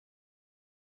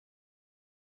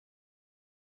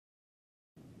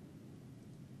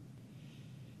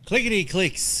Clickety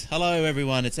clicks. Hello,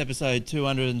 everyone. It's episode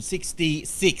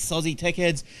 266. Aussie Tech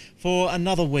Heads for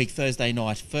another week, Thursday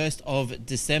night, 1st of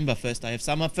December, first day of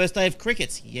summer, first day of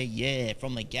cricket. Yeah,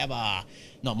 from the Gabba.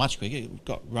 Not much cricket. It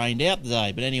got rained out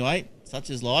today. But anyway,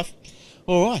 such is life.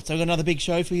 All right, so I've got another big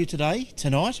show for you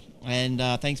tonight. And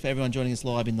thanks for everyone joining us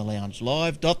live in the lounge.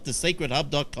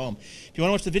 live.thesecrethub.com. If you want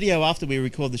to watch the video after we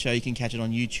record the show, you can catch it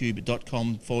on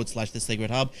youtube.com/The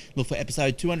Secret Hub. Look for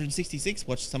episode 266.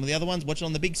 Watch some of the other ones. Watch it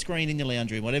on the big screen in your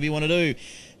lounge room. Whatever you want to do.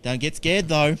 Don't get scared,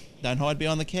 though. Don't hide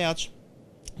behind the couch.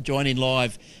 Join in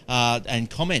live and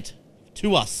comment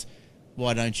to us.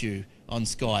 Why don't you? On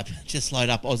Skype. Just load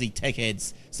up Aussie Tech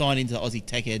Heads. Sign into Aussie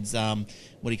Tech Heads. What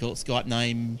do you call it? Skype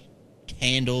name,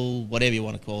 handle, whatever you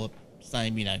want to call it.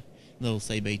 Same, little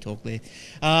CB talk there.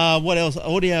 What else?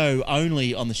 Audio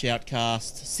only on the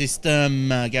Shoutcast system.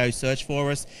 Go search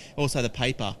for us. Also, the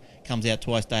paper comes out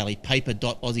twice daily.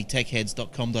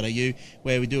 paper.aussietechheads.com.au,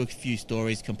 where we do a few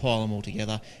stories, compile them all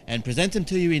together, and present them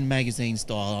to you in magazine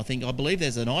style. I believe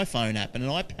there's an iPhone app and an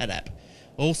iPad app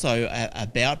also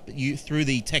about you through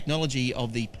the technology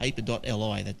of the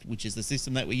paper.li, which is the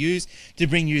system that we use to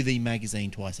bring you the magazine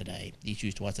twice a day,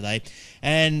 issues twice a day.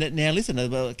 And now listen,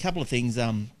 a couple of things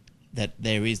that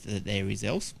there is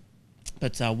else.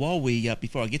 But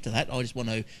before I get to that, I just want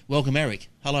to welcome Eric.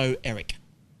 Hello, Eric.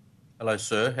 Hello,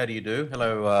 sir. How do you do?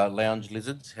 Hello, lounge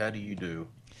lizards. How do you do?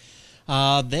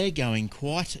 They're going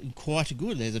quite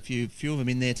good. There's a few of them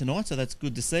in there tonight, so that's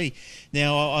good to see.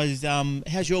 Now,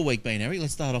 how's your week been, Eric?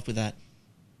 Let's start off with that.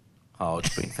 Oh,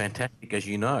 it's been fantastic, as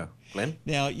you know, Glenn.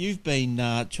 Now, you've been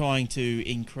trying to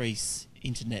increase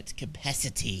internet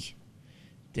capacity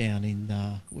down in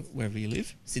wherever you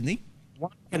live, Sydney.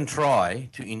 One can try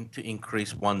to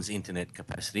increase one's internet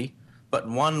capacity, but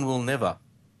one will never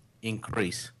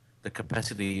increase the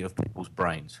capacity of people's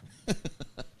brains.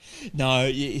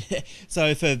 No,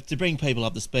 so to bring people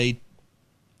up to speed,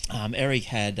 Eric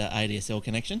had ADSL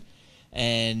connection,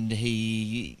 and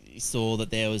he saw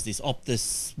that there was this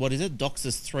Optus,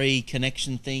 DOCSIS 3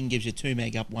 connection thing, gives you 2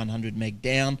 meg up, 100 meg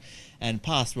down, and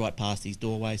passed right past his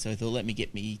doorway. So he thought, let me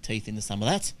get my teeth into some of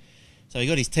that. So he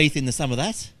got his teeth into some of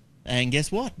that, and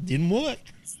guess what? Didn't work.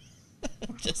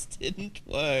 Just didn't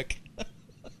work.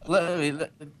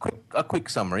 A quick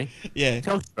summary. Yeah.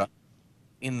 Telstra,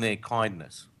 in their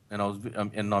kindness, and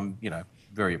I'm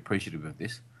very appreciative of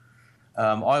this.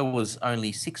 I was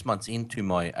only 6 months into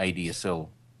my ADSL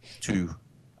 2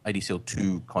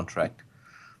 contract,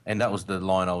 and that was the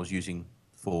line I was using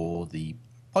for the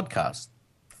podcast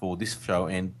for this show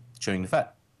and Chewing the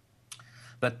Fat.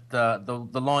 But the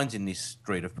lines in this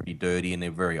street are pretty dirty, and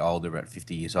they're very old. They're about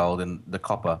 50 years old, and the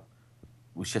copper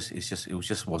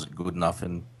wasn't good enough.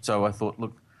 And so I thought,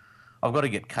 look, I've got to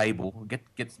get cable,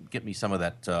 get me some of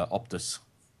that Optus.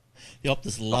 The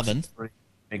Optus 11. 2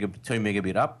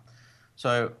 megabit up.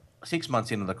 So 6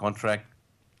 months into the contract,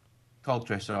 told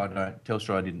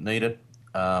Telstra I didn't need it.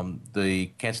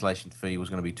 The cancellation fee was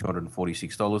going to be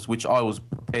 $246, which I was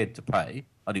prepared to pay.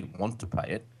 I didn't want to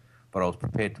pay it, but I was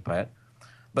prepared to pay it.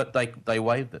 But they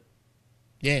waived it.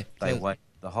 Yeah. They waived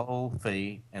the whole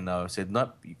fee, and I said,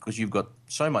 nope, because you've got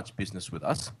so much business with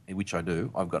us, which I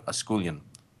do. I've got a squillion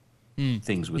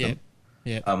things with them.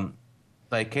 Yeah.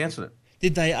 They cancelled it.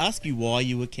 Did they ask you why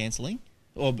you were cancelling?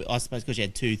 Or I suppose because you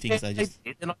had two things.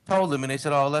 And I told them, and they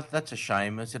said, "Oh, that's a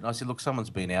shame." I said, "Look,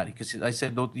 someone's been out because they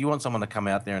said, look, you want someone to come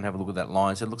out there and have a look at that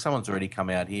line?" I said, "Look, someone's already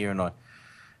come out here,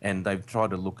 and they've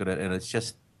tried to look at it, and it's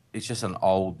just an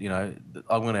old, I'm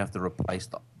going to have to replace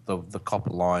the copper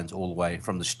lines all the way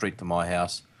from the street to my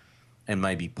house, and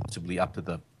maybe possibly up to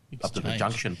the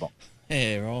junction box."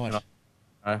 Yeah, right.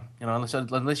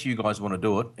 Unless you guys want to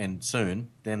do it and soon,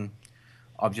 then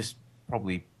I've just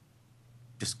probably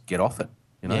just get off it.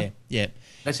 Yeah.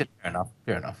 They said,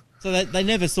 fair enough. So they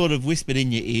never sort of whispered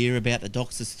in your ear about the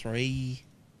DOCSIS 3.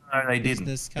 No, they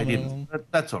didn't. Along?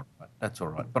 That's all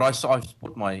right. But I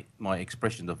put my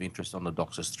expressions of interest on the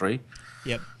DOCSIS 3.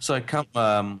 Yep. So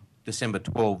come December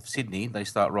 12, Sydney, they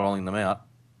start rolling them out.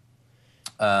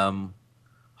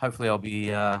 Hopefully I'll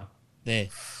be there,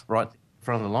 right in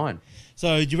front of the line.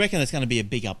 So do you reckon it's going to be a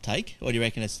big uptake, or do you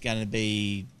reckon it's going to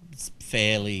be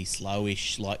fairly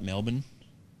slowish like Melbourne?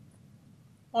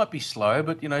 Might be slow,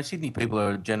 but Sydney people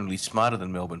are generally smarter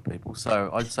than Melbourne people, so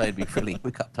I'd say it'd be fairly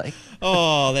quick uptake.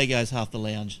 Oh, there goes half the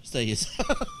lounge. See you.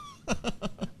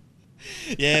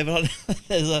 Yeah, but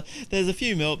there's a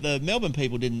few the Melbourne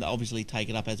people didn't obviously take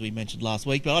it up as we mentioned last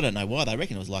week, but I don't know why. They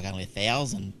reckon it was like only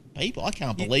 1,000 people. I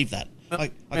can't believe that.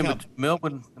 I can't.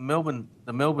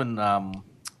 The Melbourne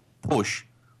push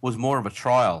was more of a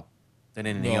trial than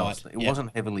anything else. It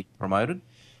wasn't heavily promoted.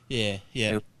 Yeah.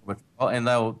 It And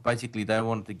they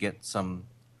wanted to get some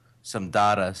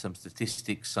data, some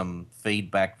statistics, some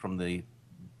feedback from the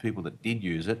people that did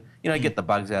use it. Get the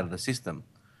bugs out of the system.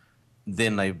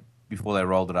 Before they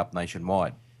rolled it up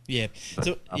nationwide. Yeah. But,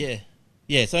 So yeah.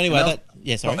 So anyway,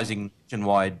 sorry. Using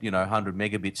nationwide, 100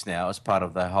 megabits now as part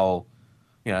of the whole.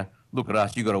 Look at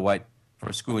us. You got to wait for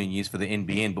a schooling years for the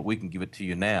NBN, but we can give it to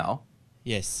you now.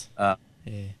 Yes. Uh,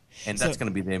 Yeah. and that's going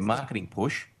to be their marketing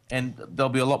push, and there'll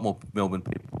be a lot more Melbourne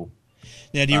people.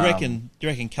 Now, do you reckon?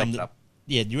 Come? Up.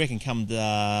 Yeah. Do you reckon come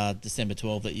December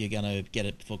 12th that you're going to get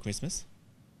it before Christmas?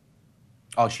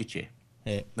 Oh shit, yeah.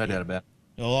 Yeah. No doubt about it.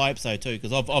 Well, I hope so too,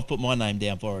 because I've put my name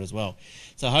down for it as well.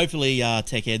 So hopefully,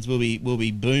 tech heads will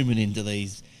be booming into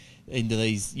these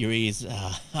your ears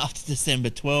after December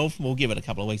 12th. We'll give it a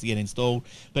couple of weeks to get installed,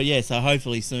 but yeah. So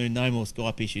hopefully soon, no more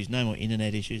Skype issues, no more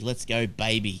internet issues. Let's go,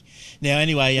 baby. Now,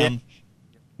 anyway, yeah.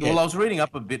 Yeah. Well, I was reading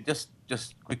up a bit,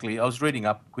 just quickly. I was reading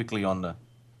up quickly on the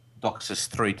DOCSIS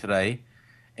 3 today,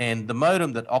 and the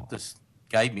modem that Optus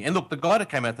gave me. And look, the guy that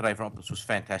came out today from Optus was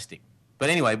fantastic.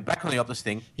 But anyway, back on the Optus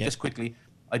thing, just quickly.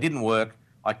 I didn't work.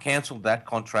 I cancelled that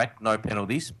contract, no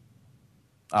penalties.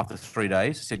 After 3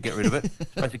 days, I said get rid of it. It's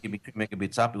supposed to give me 2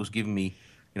 megabits up. It was giving me,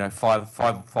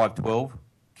 512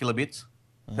 kilobits.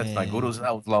 That's no good.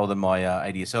 That was lower than my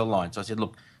ADSL line. So I said,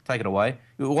 look, take it away.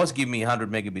 It was giving me 100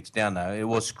 megabits down though. It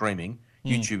was screaming.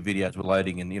 YouTube videos were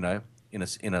loading in a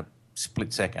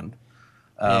split second.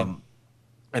 And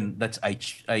that's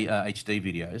HD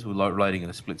videos were loading in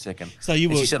a split second. So you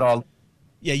were. She said, "Oh."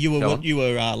 Yeah, you were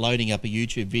loading up a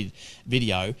YouTube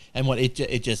video, and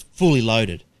it just fully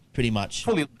loaded, pretty much.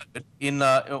 Fully loaded in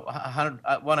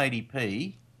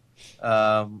 180p,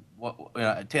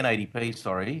 1080p.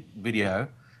 Sorry, video.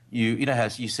 You know how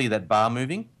you see that bar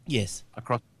moving? Yes.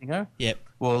 Across the video. Yep.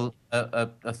 Well,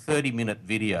 a 30-minute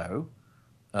video,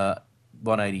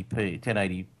 180p,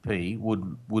 1080p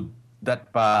would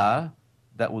that bar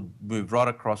that would move right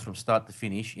across from start to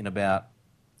finish in about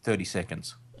 30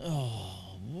 seconds. Oh.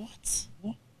 What?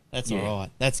 That's all right.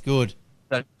 That's good.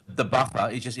 The buffer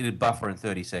it'd buffer in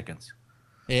 30 seconds.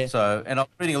 Yeah. So, and I'm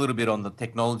reading a little bit on the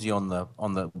technology on the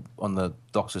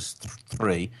DOCSIS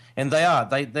 3, and they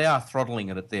are throttling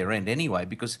it at their end anyway,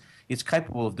 because it's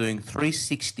capable of doing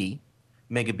 360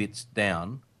 megabits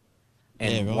down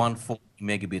and 140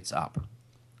 megabits up,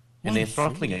 and they're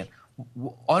throttling it.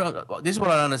 This is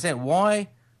what I don't understand. Why?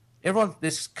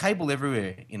 There's cable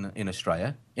everywhere in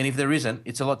Australia, and if there isn't,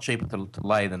 it's a lot cheaper to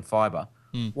lay than fibre.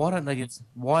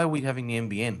 Why are we having the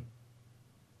NBN?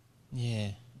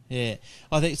 Yeah.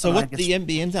 I think so. The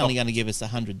NBN's only going to give us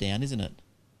 100 down, isn't it?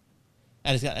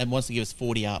 And it wants to give us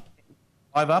 40 up.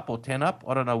 5 up or 10 up?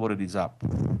 I don't know what it is up.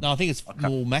 No, I think it's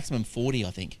maximum 40. I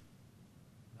think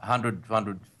 100.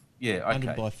 Yeah, okay.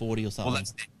 100 by 40 or something. Well,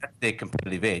 that's their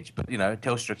competitive edge. But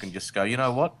Telstra can just go. You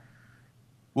know what?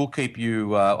 We'll keep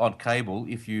you on cable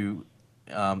if you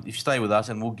stay with us,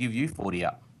 and we'll give you 40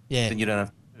 up. Yeah. Then you don't have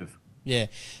to move. Yeah.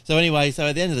 So anyway, at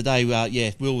the end of the day,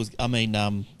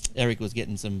 Eric was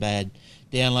getting some bad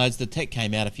downloads. The tech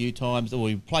came out a few times, or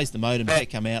we replaced the modem. Tech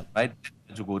came out.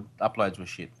 Uploads were good. Uploads were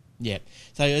shit. Yeah,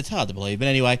 so it's hard to believe, but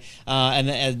anyway,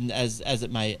 and as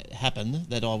it may happen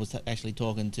that I was actually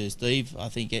talking to Steve. I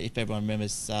think if everyone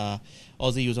remembers,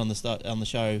 Aussie was on the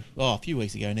show a few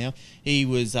weeks ago now. He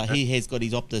was he has got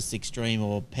his Optus Extreme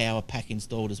or Power Pack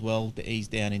installed as well. But he's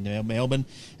down in Melbourne,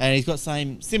 and he's got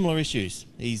similar issues.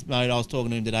 I was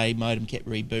talking to him today. Modem kept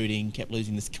rebooting, kept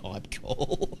losing the Skype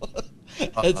call.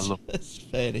 It's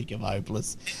fair dinkum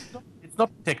hopeless. It's not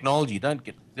technology. Don't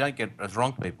get us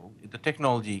wrong, people. The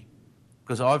technology.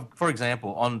 Because for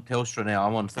example, on Telstra now,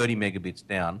 I'm on 30 megabits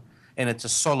down, and it's a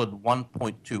solid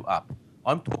 1.2 up.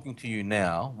 I'm talking to you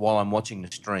now while I'm watching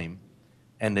the stream,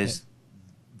 and there's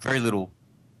very little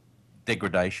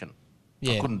degradation.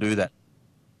 Yeah. I couldn't do that.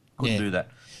 Do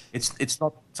that. It's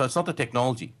not the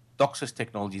technology. DOCSIS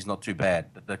technology is not too bad.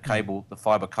 The cable, the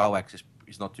fiber coax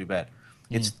is not too bad.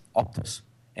 It's Optus,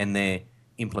 and their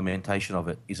implementation of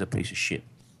it is a piece of shit.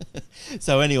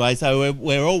 So anyway,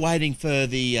 we're all waiting for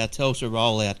the Telstra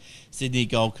rollout. Sydney,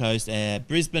 Gold Coast,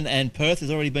 Brisbane, and Perth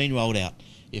has already been rolled out.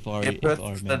 If I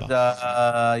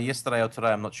remember. Yesterday or today,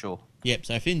 I'm not sure. Yep.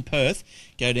 So if in Perth,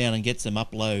 go down and get some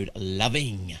upload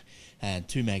loving.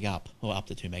 2 meg up, or up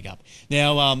to 2 meg up.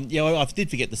 Now, I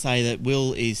did forget to say that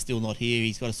Will is still not here.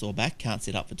 He's got a sore back, can't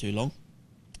sit up for too long.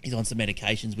 He's on some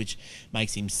medications which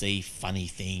makes him see funny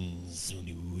things.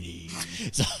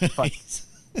 So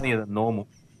Funnier than normal.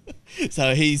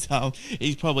 So he's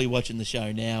probably watching the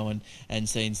show now and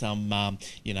seeing some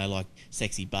like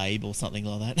Sexy Babe or something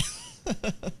like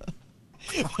that.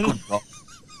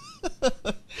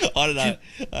 I I don't know.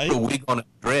 Put a wig on a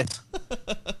dress.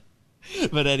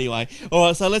 But anyway, all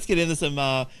right. So let's get into some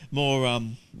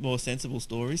more sensible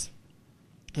stories.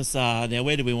 Because now,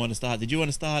 where do we want to start? Did you want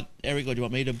to start, Eric, or do you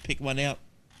want me to pick one out?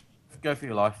 Go for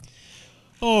your life.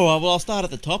 All right. Well, I'll start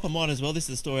at the top. I might as well. This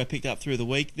is a story I picked up through the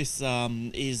week. This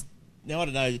is now, I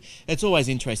don't know. It's always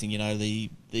interesting,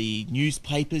 the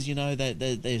newspapers.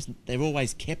 They're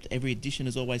always kept. Every edition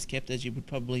is always kept, as you would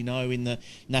probably know, in the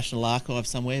National Archive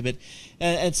somewhere. But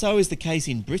and so is the case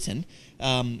in Britain.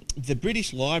 The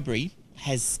British Library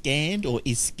has scanned or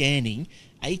is scanning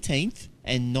 18th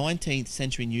and 19th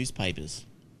century newspapers.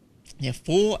 Now,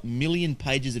 4 million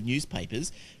pages of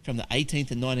newspapers from the 18th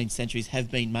and 19th centuries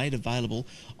have been made available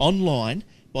online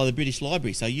by the British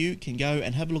Library. So you can go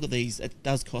and have a look at these. It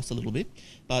does cost a little bit,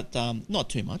 but not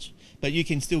too much. But you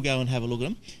can still go and have a look at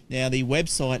them. Now, the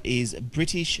website is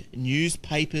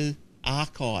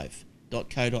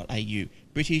britishNewspaperArchive.co.au.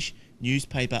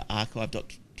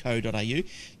 britishNewspaperArchive.co.au.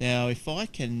 Now, if I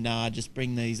can just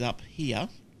bring these up here,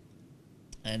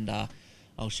 and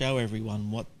I'll show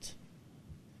everyone what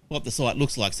the site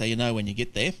looks like, so you know when you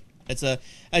get there. It's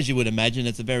as you would imagine,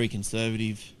 it's a very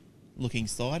conservative looking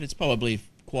site. It's probably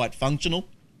quite functional.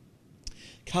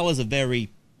 Colours are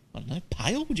very, I don't know,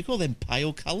 pale. Would you call them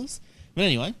pale colours? But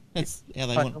anyway, that's how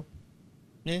they want.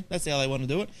 Yeah, that's how they want to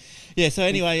do it. Yeah. So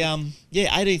anyway,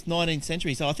 18th, 19th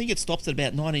century. So I think it stops at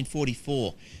about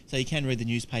 1944. So you can read the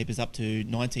newspapers up to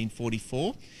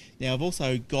 1944. Now I've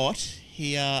also got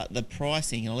here the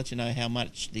pricing, and I'll let you know how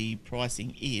much the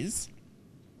pricing is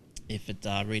if it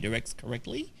redirects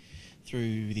correctly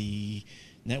through the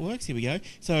networks. Here we go.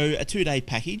 So a 2-day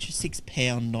package,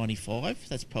 £6.95.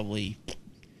 That's probably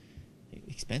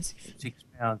expensive. £6.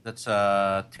 That's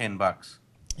 $10.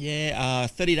 Yeah.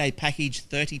 30-day package,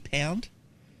 £30,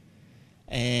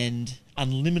 and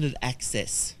unlimited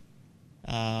access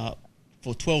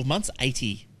for 12 months,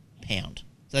 £80. So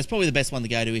that's probably the best one to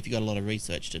go to if you've got a lot of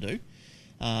research to do.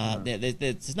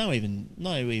 There's no even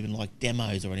like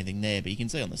demos or anything there, but you can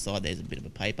see on the side there's a bit of a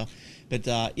paper. But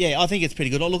I think it's pretty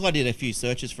good. Oh, look, I did a few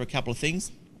searches for a couple of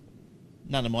things.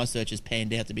 None of my searches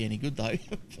panned out to be any good though.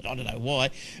 But I don't know why.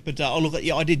 But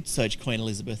I did search Queen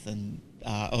Elizabeth and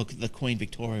the Queen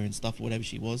Victoria and stuff, whatever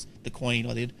she was. The Queen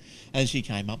I did, and she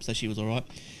came up, so she was all right.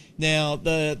 Now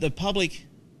the public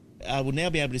will now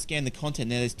be able to scan the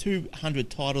content. Now, there's 200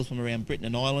 titles from around Britain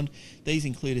and Ireland. These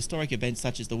include historic events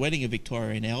such as the wedding of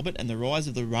Victoria and Albert and the rise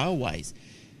of the railways.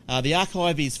 The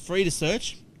archive is free to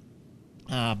search,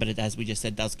 but it, as we just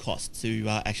said, does cost to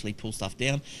actually pull stuff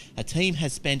down. A team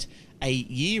has spent a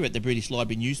year at the British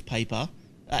Library newspaper,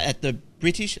 at the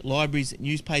British Library's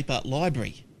newspaper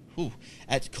library,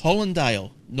 at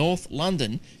Colindale, North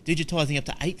London, digitising up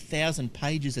to 8,000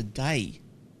 pages a day.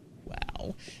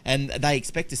 Wow. And they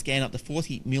expect to scan up to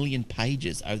 40 million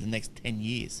pages over the next 10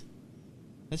 years.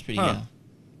 That's pretty,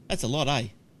 that's a lot, eh?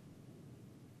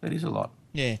 That is a lot.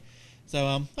 Yeah. So,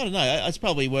 I don't know. It's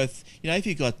probably worth, if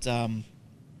you've got,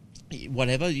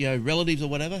 whatever, relatives or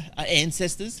whatever,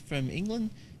 ancestors from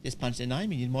England, just punch their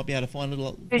name and you might be able to find a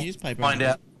little newspaper. Find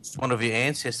out one of your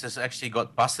ancestors actually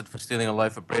got busted for stealing a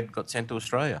loaf of bread, got sent to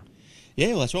Australia. Yeah,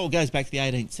 well, that's right. It goes back to the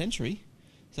 18th century.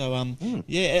 So,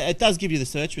 it does give you the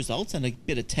search results and a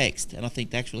bit of text, and I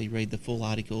think to actually read the full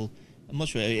article, I'm not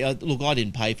sure. Look, I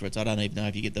didn't pay for it, so I don't even know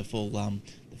if you get the full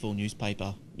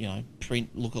newspaper,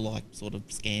 print lookalike sort of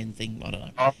scan thing. I don't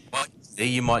know. Oh, well, there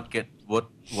you might get what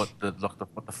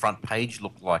the front page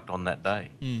looked like on that day.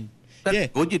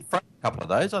 That's good. You'd front a couple of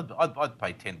those. I'd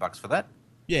pay $10 for that.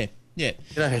 Yeah.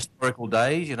 Historical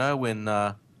days. When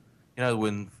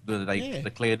they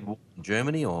declared war in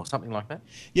Germany or something like that.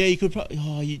 Yeah, you could probably.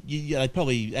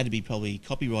 That'd be probably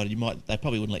copyrighted. They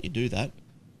probably wouldn't let you do that.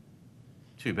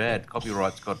 Too bad.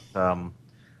 Copyright's got.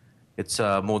 It's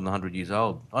more than 100 years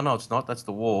old. Oh no, it's not. That's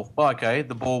the war. Oh, okay,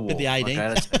 the Boer War. But the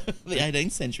 18th, the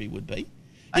 18th century would be.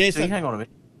 Actually, hang on a minute.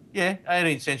 Yeah,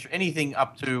 18th century. Anything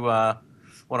up to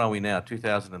what are we now?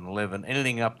 2011.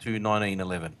 Anything up to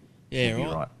 1911.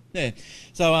 Yeah, right. Yeah.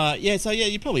 So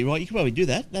you're probably right. You could probably do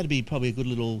that. That'd be probably a good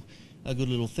little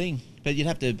thing. But you'd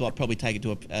have to probably take it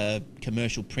to a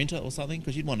commercial printer or something,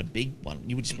 because you'd want a big one.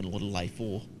 You would just want a little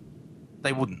A4.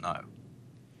 They wouldn't know.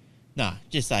 No,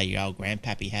 just say your old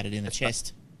grandpappy had it in the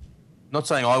chest. Not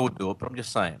saying I would do it, but I'm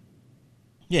just saying.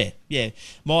 Yeah.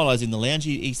 Milo's in the lounge.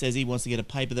 He says he wants to get a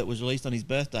paper that was released on his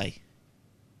birthday.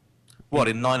 What,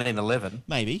 in 1911?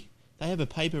 Maybe. They have a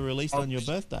paper released on your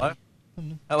birthday.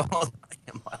 How old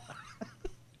am I?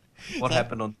 What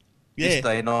happened on this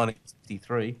day in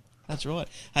 1963? That's right.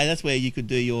 Hey, that's where you could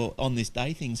do your on this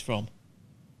day things from.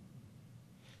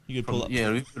 You could pull up.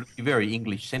 Yeah, it would be very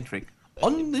English centric.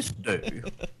 On this day.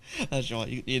 That's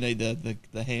right. You need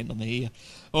the hand on the ear.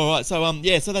 All right. So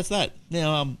so that's that.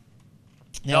 Now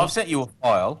Now, I've sent you a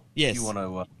file. Yes. If you want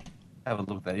to have a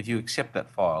look at that, if you accept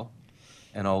that file,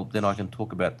 and then I can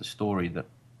talk about the story that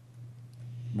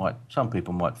some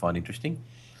people might find interesting.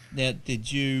 Now,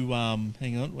 did you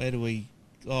hang on? Where do we?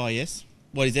 Oh, yes.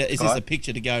 What is that? Is this Skype. a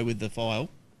picture to go with the file?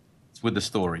 It's with the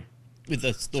story. With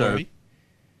the story.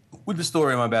 So, with the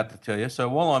story I'm about to tell you. So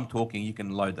while I'm talking, you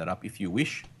can load that up if you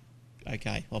wish.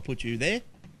 Okay, I'll put you there.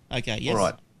 Okay, yes. All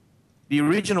right. The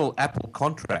original Apple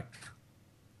contract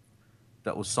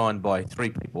that was signed by 3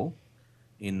 people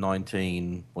in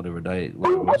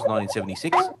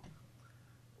 1976,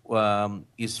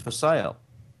 is for sale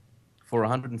for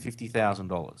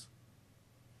 $150,000.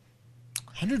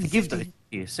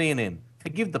 CNN,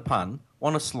 forgive the pun,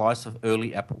 want a slice of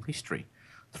early Apple history.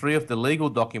 3 of the legal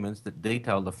documents that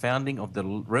detail the founding of the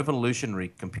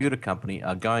revolutionary computer company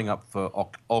are going up for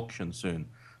auction soon,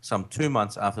 some 2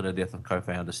 months after the death of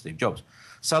co-founder Steve Jobs.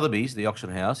 Sotheby's, the auction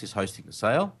house, is hosting the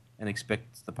sale and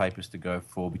expects the papers to go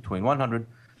for between $100,000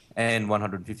 and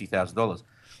 $150,000.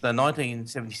 The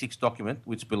 1976 document,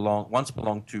 which once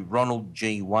belonged to Ronald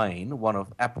G. Wayne, one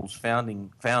of Apple's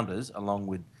founders, along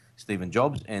with Stephen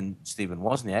Jobs and Stephen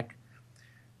Wozniak,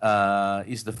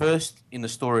 is the first in the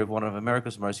story of one of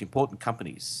America's most important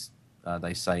companies,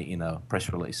 they say in a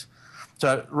press release.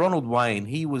 So Ronald Wayne,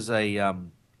 he was a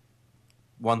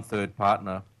 1/3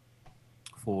 partner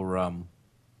for,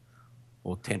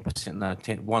 or 10%, no,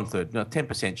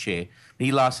 10% share.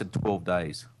 He lasted 12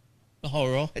 days.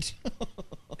 All right.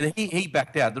 And he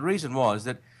backed out. The reason was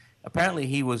that apparently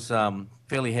he was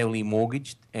fairly heavily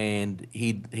mortgaged, and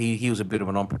he was a bit of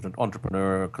an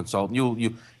entrepreneur consultant.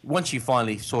 You once you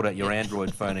finally sort out your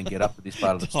Android phone and get up to this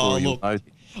part of the story, you'll know.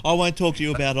 I won't talk to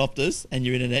you about Optus and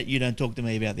your internet. You don't talk to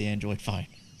me about the Android phone.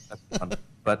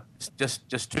 But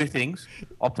just 2 things: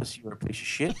 Optus, you're a piece of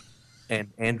shit,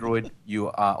 and Android,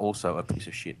 you are also a piece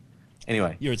of shit.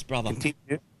 Anyway, You're its brother.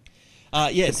 Continue.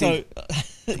 So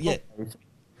yeah.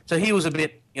 So he was a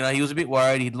bit, he was a bit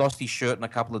worried. He'd lost his shirt in a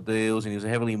couple of deals, and he was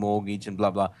heavily mortgaged and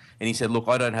blah blah. And he said, "Look,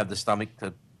 I don't have the stomach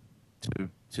to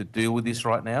deal with this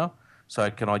right now.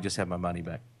 So can I just have my money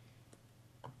back?"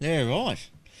 Yeah, right.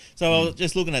 So I was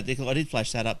just looking at this. I did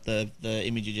flash that up, the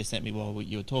image you just sent me while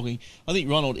you were talking. I think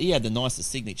Ronald, he had the nicest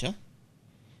signature.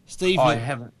 Steve, I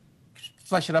haven't.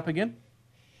 Flash it up again.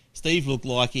 Steve looked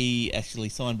like he actually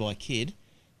signed by a kid,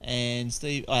 and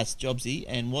that's Jobsy,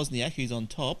 and Wozniak, who's on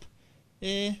top.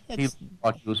 Yeah, he looked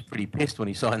like he was pretty pissed when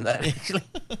he signed that. Actually,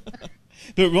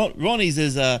 but Ronnie's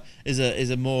is a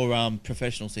more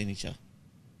professional signature.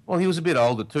 Well, he was a bit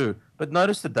older too. But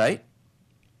notice the date.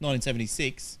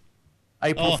 1976.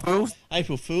 April Fool's.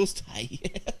 April Fool's Day.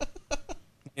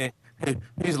 Yeah,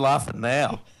 who's laughing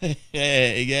now?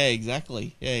 yeah,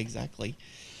 exactly. Yeah, exactly.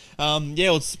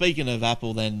 Well, speaking of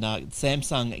Apple, then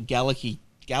Samsung Galaxy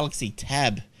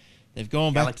Tab, they've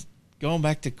gone back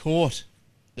to court,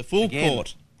 the full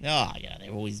court. Oh, yeah,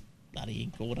 they're always bloody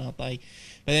in court, aren't they?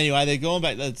 But anyway, they're going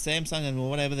back. The Samsung and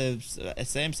whatever,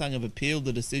 Samsung have appealed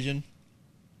the decision,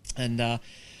 and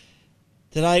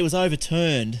today it was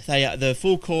overturned. The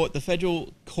full court of the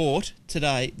federal court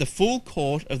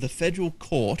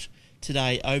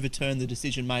today overturned the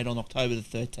decision made on October the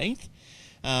 13th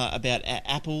about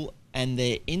Apple and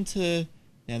their now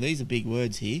these are big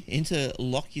words here,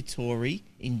 interlocutory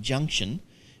injunction,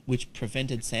 which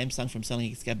prevented Samsung from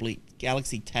selling its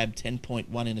Galaxy Tab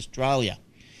 10.1 in Australia.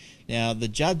 Now, the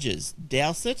judges,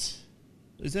 Dowsett,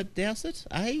 is that Dowsett,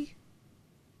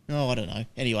 No, I don't know.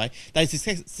 Anyway, they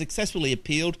successfully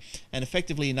appealed and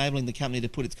effectively enabling the company to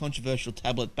put its controversial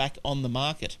tablet back on the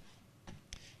market.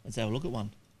 Let's have a look at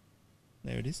one.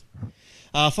 There it is.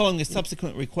 Following a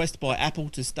subsequent request by Apple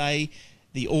to stay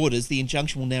the orders, the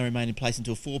injunction will now remain in place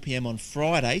until 4 p.m. on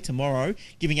Friday, tomorrow,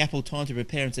 giving Apple time to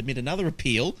prepare and submit another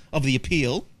appeal of the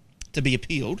appeal to be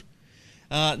appealed.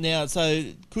 Now,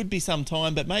 so could be some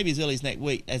time, but maybe as early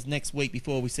as next week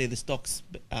before we see the stocks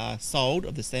sold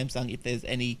of the Samsung, if there's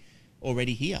any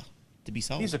already here to be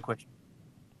sold. Here's a question.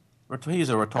 Here's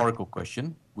a rhetorical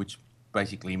question, which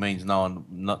basically means don't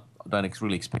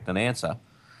really expect an answer.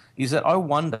 Is that I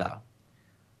wonder,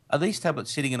 are these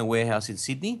tablets sitting in a warehouse in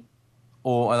Sydney,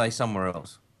 or are they somewhere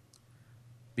else?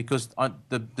 Because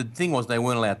the thing was they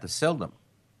weren't allowed to sell them.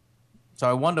 So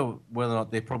I wonder whether or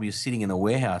not they're probably sitting in a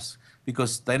warehouse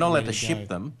because they're not allowed to ship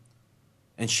them.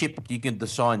 And ship, you can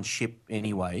decide ship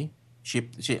anyway.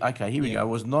 Okay, here we go.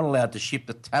 Was not allowed to ship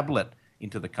the tablet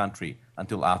into the country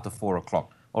until after 4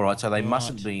 o'clock. All right, so they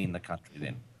mustn't be in the country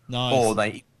then. Nice. Or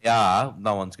they are.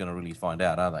 No one's going to really find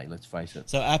out, are they? Let's face it.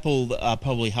 So Apple are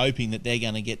probably hoping that they're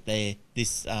going to get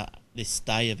this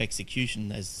stay of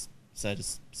execution as so to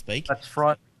speak. That's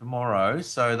Friday tomorrow,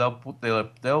 so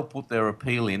they'll put their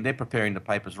appeal in. They're preparing the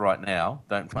papers right now.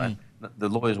 Don't The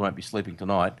lawyers won't be sleeping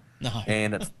tonight. No.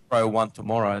 And at 4:01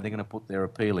 tomorrow, they're going to put their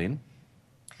appeal in.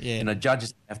 Yeah. And the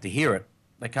judges have to hear it.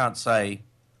 They can't say,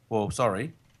 "Well,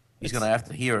 sorry." He's going to have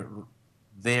to hear it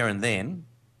there and then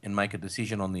and make a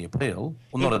decision on the appeal.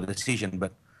 Well, not a decision,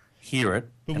 but hear it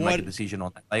and make a decision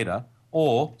on that later.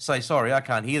 Or say, "Sorry, I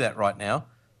can't hear that right now."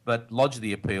 But lodge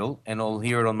the appeal, and I'll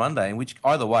hear it on Monday. In which,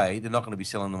 either way, they're not going to be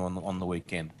selling them on the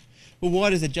weekend. Well, why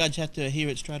does the judge have to hear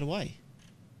it straight away?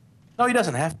 No, he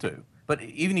doesn't have to. But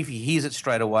even if he hears it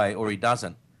straight away or he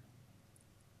doesn't,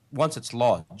 once it's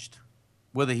lodged,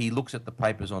 whether he looks at the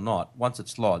papers or not, once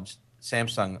it's lodged,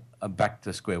 Samsung are back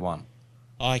to square one.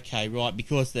 Okay, right.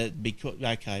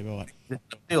 Okay, right. It's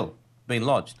still been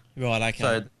lodged. Right. Okay.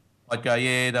 So I'd go,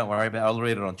 yeah, don't worry about it. I'll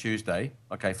read it on Tuesday.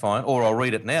 Okay, fine. Or I'll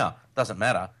read it now. Doesn't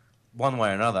matter. One way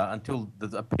or another, until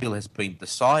the appeal has been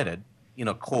decided in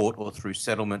a court or through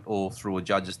settlement or through a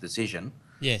judge's decision.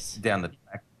 Yes. Down the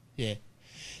track. Yeah.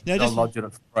 Now They'll lodge it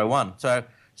at 4:01. So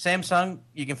Samsung,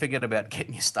 you can forget about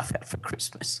getting your stuff out for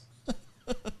Christmas.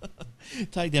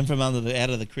 Take them from out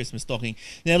of the Christmas stocking.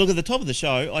 Now, look, at the top of the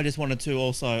show, I just wanted to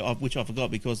also, which I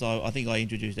forgot because I think I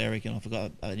introduced Eric and I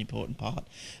forgot an important part.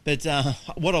 But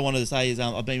what I wanted to say is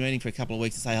I've been meaning for a couple of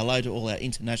weeks to say hello to all our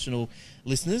international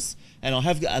listeners, and I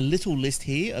have a little list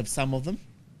here of some of them.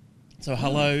 So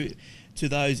hello to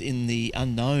those in the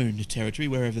unknown territory,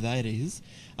 wherever that is.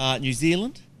 New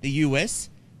Zealand, the US,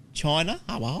 China,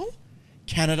 hello,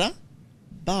 Canada,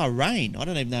 Bahrain, I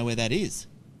don't even know where that is.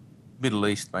 Middle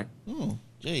East, mate. Oh,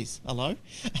 geez, hello.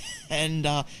 And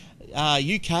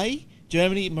UK,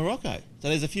 Germany, Morocco. So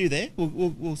there's a few there.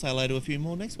 We'll say hello to a few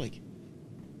more next week.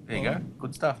 There you go.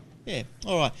 Good stuff. Yeah.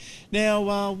 All right.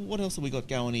 Now, what else have we got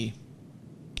going here?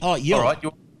 Oh, Yelp. All right.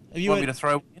 You want me to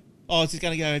throw in? Oh, I was just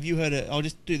going to go. Have you heard it? I'll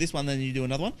just do this one, then you do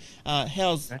another one.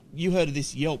 You heard of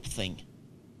this Yelp thing?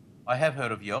 I have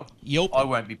heard of Yelp. Yelp. I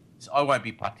won't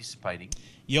be participating.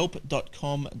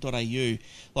 Yelp.com.au.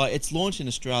 Like, it's launched in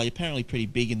Australia, apparently pretty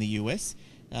big in the US.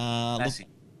 Massive.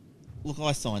 Look,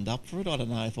 I signed up for it. I don't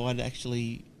know if I'd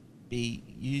actually be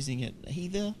using it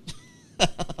either.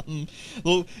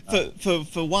 Well,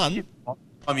 for one...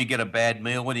 Time you get a bad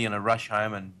meal, when are you going to rush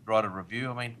home and write a review?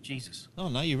 I mean, Jesus. Oh,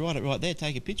 no, you write it right there.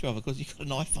 Take a picture of it because you've got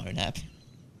an iPhone app.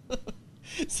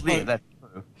 So, Yeah, that's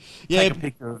true. Yeah.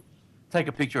 Take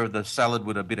a picture of the salad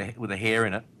with a hair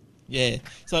in it. Yeah.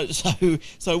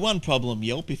 So one problem,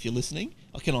 Yelp, if you're listening,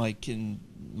 I can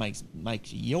make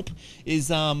Yelp, is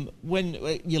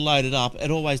when you load it up,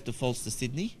 it always defaults to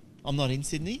Sydney. I'm not in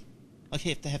Sydney. I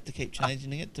have to keep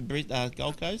changing it to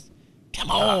Gold Coast.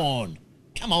 Come on.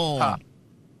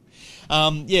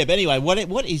 Yeah, but anyway,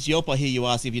 what is Yelp? I hear you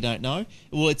ask if you don't know.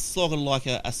 Well, it's sort of like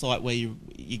a site where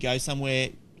you go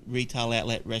somewhere, retail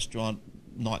outlet, restaurant,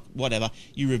 night, whatever,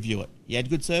 you review it. You had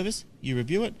good service, you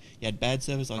review it. You had bad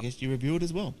service, I guess you review it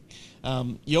as well.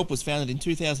 Yelp was founded in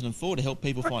 2004 to help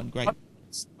people find great...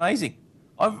 It's amazing.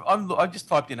 I've just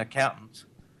typed in accountants,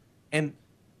 and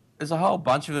there's a whole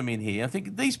bunch of them in here. I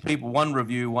think these people, one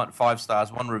review, 5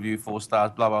 stars, one review, 4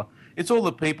 stars, blah, blah. It's all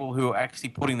the people who are actually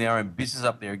putting their own business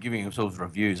up there and giving themselves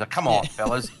reviews. Like, come on,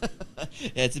 fellas.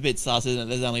 Yeah, it's a bit sus, isn't it?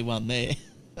 There's only one there.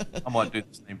 I might do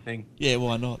the same thing. Yeah,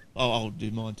 why not? I'll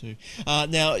do mine too.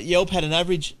 Now, Yelp had an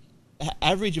average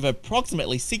of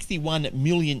approximately 61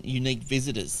 million unique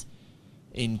visitors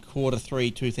in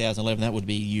Q3 2011. That would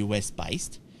be US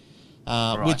based,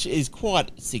 Right. which is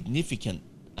quite a significant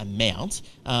amount.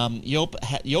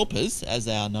 Yelpers, as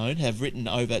they are known, have written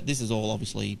over, this is all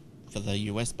obviously for the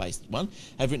US based one,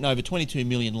 have written over 22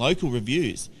 million local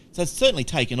reviews. So it's certainly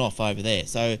taken off over there.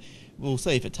 So we'll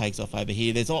see if it takes off over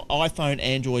here. There's iPhone,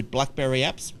 Android, BlackBerry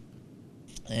apps,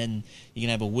 and you can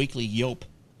have a weekly Yelp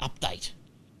update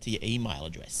to your email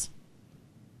address.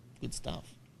 Good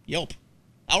stuff. Yelp.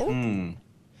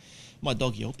 My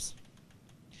dog yelps.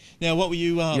 Now, what were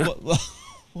you?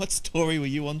 What story were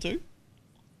you onto?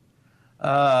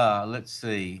 Let's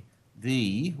see.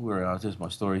 There's my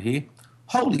story here.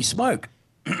 Holy smoke!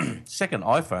 Second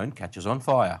iPhone catches on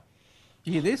fire.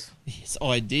 Did you hear this? Yes,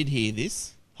 I did hear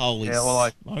this. Holy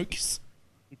smokes!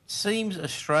 It seems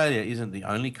Australia isn't the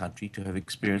only country to have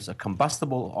experienced a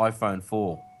combustible iPhone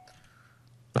 4,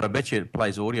 but I bet you it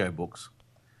plays audiobooks.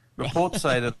 Reports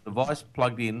say that the device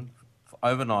plugged in for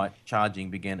overnight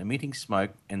charging began emitting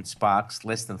smoke and sparks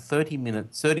less than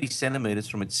 30 centimeters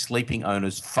from its sleeping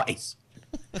owner's face.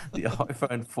 The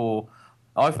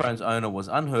iPhone's owner was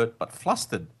unhurt but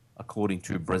flustered, according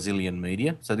to Brazilian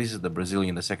media. So this is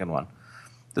the second one.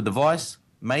 The device,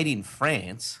 made in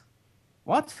France.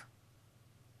 What?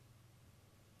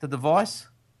 The device,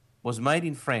 was made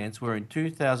in France, where in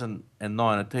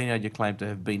 2009 a teenager claimed to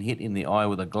have been hit in the eye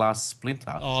with a glass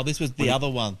splinter Oh, this was when the his other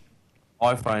one.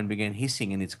 iPhone began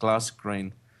hissing and its glass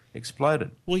screen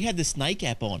exploded. Well, he had the Snake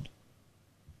app on.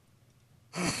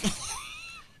 Turn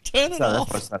it So that's why I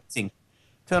off. started singing.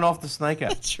 Turn off the Snake app.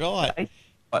 That's right.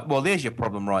 Well, there's your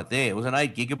problem right there. It was an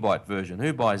 8 GB version.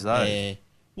 Who buys those? Yeah.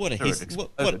 What a Sure, it hiss.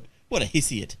 exploded. What a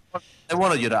hissiot. They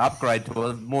wanted you to upgrade to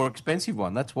a more expensive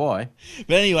one. That's why.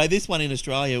 But anyway, this one in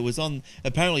Australia was on.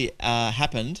 Apparently,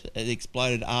 happened. It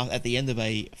exploded at the end of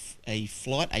a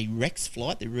flight, a Rex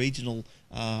flight, the regional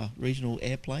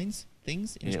airplanes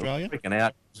things in Australia. It was freaking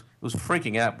out. It was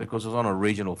freaking out because it was on a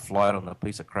regional flight on a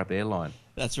piece of crap airline.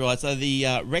 That's right. So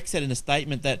the Rex said in a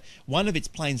statement that one of its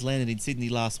planes landed in Sydney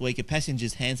last week. A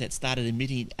passenger's handset started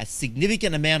emitting a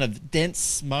significant amount of dense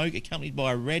smoke accompanied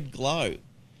by a red glow.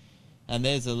 And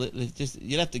there's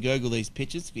you'd have to Google these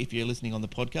pictures if you're listening on the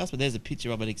podcast, but there's a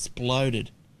picture of it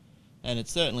exploded. And it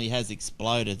certainly has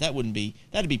exploded. That'd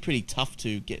be pretty tough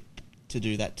to get to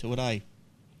do that to it, eh?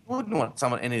 You wouldn't want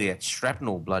any of that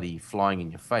shrapnel bloody flying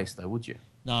in your face, though, would you?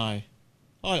 No.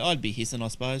 I'd be hissing, I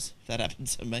suppose, if that happened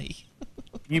to me.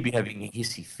 You'd be having a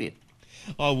hissy fit.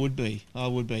 I would be.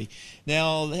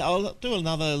 Now, I'll do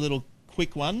another little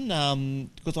quick one,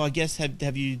 because I guess,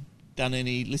 have you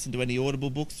listened to any Audible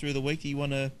books through the week? Do you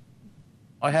want to...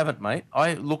 I haven't, mate.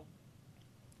 I looked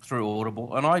through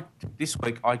Audible, and this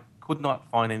week I could not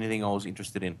find anything I was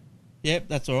interested in. Yep,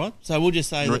 that's all right. So we'll just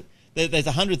say that there's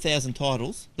 100,000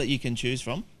 titles that you can choose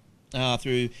from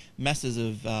through masses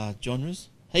of genres.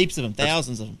 Heaps of them,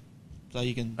 thousands of them. So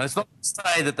you can... And it's not to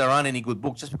say that there aren't any good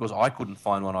books just because I couldn't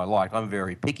find one I like. I'm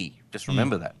very picky. Just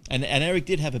remember that. And Eric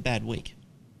did have a bad week.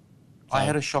 So, I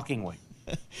had a shocking week.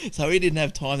 so he didn't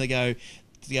have time to go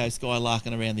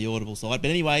skylarking around the Audible site. But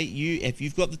anyway, if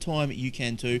you've got the time, you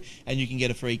can too, and you can get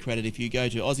a free credit if you go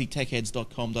to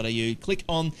aussietechheads.com.au, click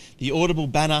on the Audible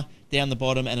banner down the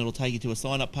bottom, and it'll take you to a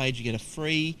sign-up page. You get a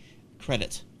free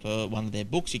credit for one of their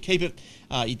books. You keep it,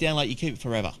 you download, you keep it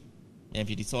forever. And if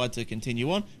you decide to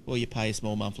continue on, well, you pay a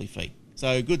small monthly fee.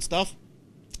 So good stuff.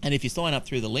 And if you sign up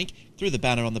through the link, through the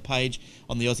banner on the page,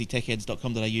 on the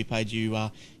aussietechheads.com.au page,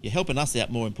 you're helping us out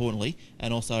more importantly,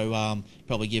 and also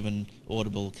probably giving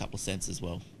Audible a couple of cents as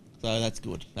well. So that's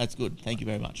good. That's good. Thank you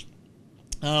very much.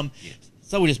 Yes.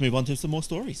 So we'll just move on to some more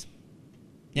stories.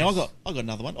 Now yes. I got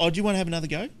another one. Oh, do you want to have another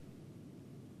go?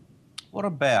 What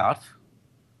about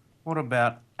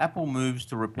Apple moves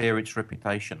to repair its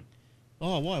reputation?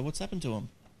 Oh, why? What's happened to them?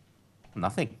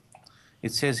 Nothing.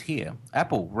 It says here,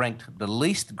 Apple ranked the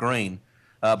least green.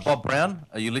 Bob Brown,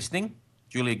 are you listening?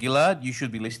 Julia Gillard, you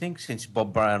should be listening since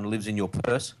Bob Brown lives in your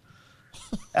purse.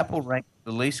 Apple ranked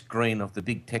the least green of the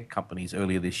big tech companies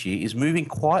earlier this year, is moving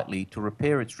quietly to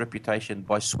repair its reputation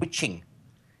by switching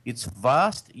its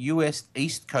vast US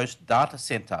East Coast data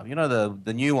center. You know,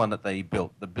 the new one that they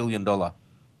built, the $1 billion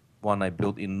one they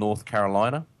built in North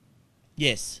Carolina?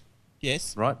 Yes.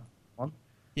 Right?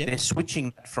 Yep. They're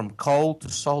switching from coal to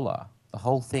solar, the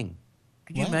whole thing.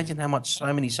 Could you imagine how much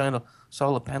so many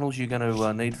solar panels you're going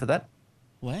to need for that?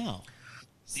 Wow.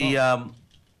 The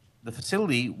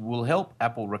facility will help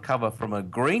Apple recover from a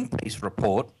Greenpeace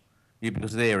report,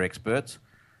 because they're experts,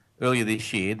 earlier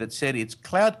this year that said its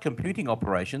cloud computing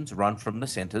operations run from the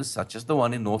centers, such as the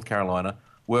one in North Carolina,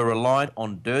 were reliant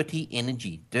on dirty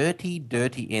energy,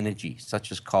 such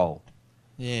as coal.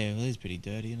 Yeah, well, it is pretty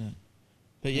dirty, isn't it?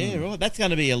 But yeah, right. That's going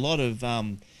to be a lot of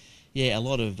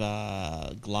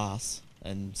glass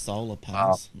and solar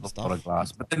panels and stuff. A lot of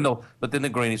glass. But then the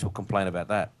greenies will complain about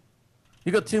that.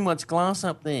 You got too much glass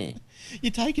up there.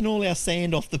 You're taking all our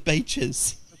sand off the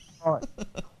beaches. Right.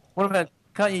 What about?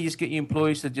 Can't you just get your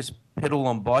employees to just pedal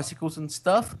on bicycles and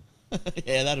stuff?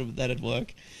 Yeah, that'd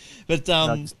work. But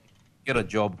no, get a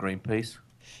job, Greenpeace.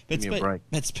 Give me a break.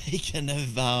 But speaking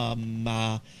of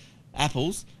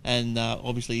Apples, and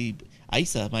obviously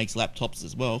Acer makes laptops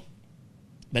as well.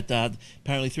 But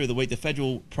apparently through the week, the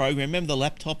federal program, remember the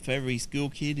laptop for every school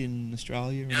kid in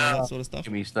Australia and all that sort of stuff?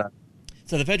 Give me a start.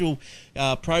 So the federal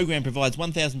program provides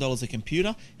 $1,000 a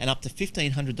computer and up to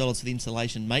 $1,500 for the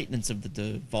installation maintenance of the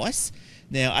device.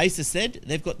 Now, Acer said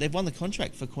they've won the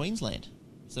contract for Queensland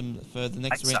for the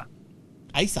next round.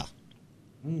 Acer.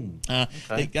 Okay.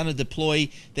 They're going to deploy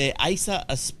their Acer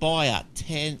Aspire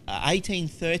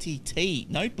 1830T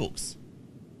notebooks.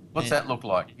 What's that look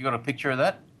like? You got a picture of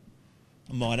that?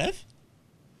 I might have.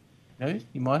 No,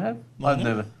 you might have.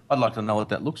 I'd like to know what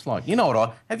that looks like. You know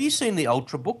what? Have you seen the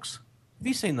Ultra books? Have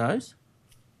you seen those?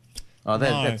 Oh,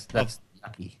 that's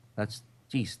yucky.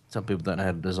 Geez, some people don't know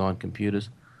how to design computers.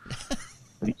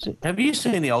 Have you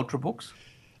seen the Ultra books?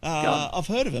 I've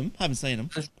heard of them. Haven't seen them.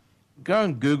 Just go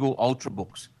and Google Ultra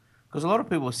books. because a lot of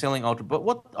people are selling ultra. But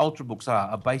what ultrabooks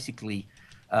are basically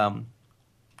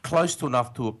close to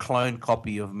enough to a clone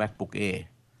copy of MacBook Air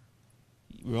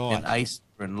Right. and Acer,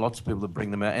 and lots of people that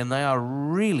bring them out, and they are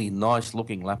really nice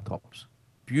looking laptops,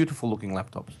 beautiful looking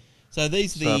laptops. So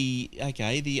these are So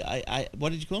the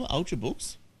what did you call them?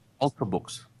 Ultrabooks?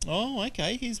 ultrabooks, Oh,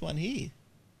 okay. Here's one here.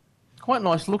 quite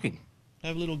nice looking.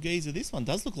 Have a little geezer. This one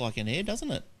does look like an Air, doesn't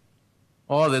it?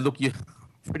 Oh, they look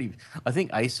pretty. I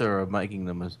think Acer are making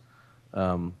them as,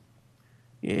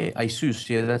 yeah, Asus.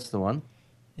 Yeah, that's the one.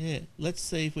 Yeah. Let's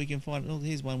see if we can find. Oh,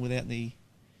 here's one without the.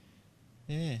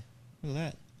 Yeah. Look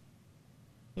at that.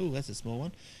 Oh, that's a small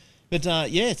one. But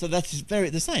yeah, so that's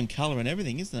the same color and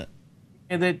everything, isn't it?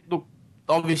 And they look.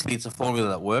 Obviously, it's a formula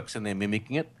that works, and they're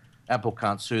mimicking it. Apple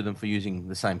can't sue them for using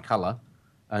the same color.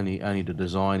 Only the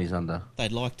design is under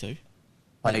They'd like to.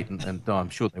 patent, and I'm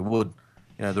sure they would.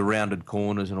 You know, the rounded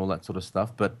corners and all that sort of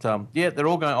stuff. But yeah, they're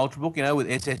all going ultrabook. You know, with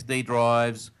SSD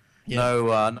drives, Yeah.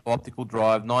 no optical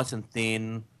drive, nice and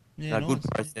thin. Yeah, Good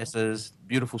nice. processors,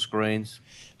 beautiful screens.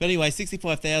 But anyway,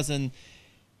 65,000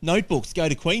 notebooks go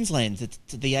to Queensland.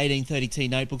 To the 1830T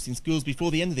notebooks in schools before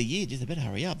the end of the year. Just better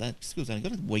hurry up. That school's only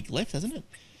got a week left, hasn't it?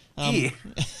 Yeah.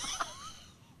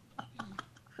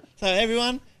 So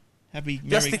everyone, happy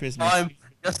Merry Christmas.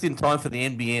 Just in time for the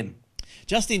NBN.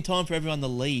 Just in time for everyone to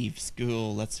leave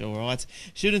school. That's all right.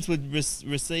 Students would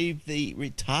receive the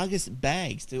Targus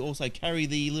bags to also carry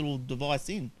the little device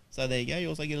in. So there you go. You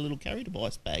also get a little carry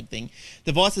device bag thing.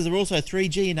 Devices are also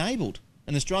 3G enabled.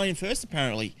 An Australian first,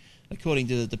 apparently, according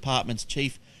to the department's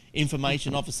chief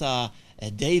information officer,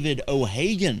 David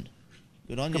O'Hagan.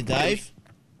 Good on you, Dave.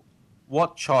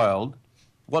 What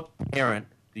parent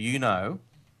do you know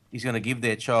is going to give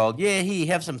their child, yeah, here,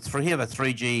 have a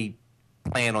 3G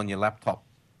plan on your laptop?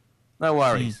 No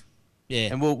worries. Yeah.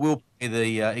 And we'll pay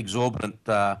the exorbitant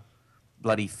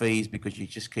bloody fees because you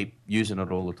just keep using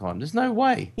it all the time. There's no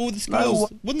way. Well, the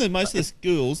schools, wouldn't most of the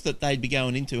schools that they'd be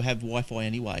going into have Wi-Fi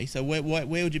anyway? So where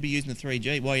would you be using the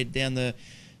 3G? While you're down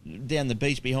the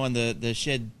beach behind the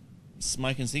shed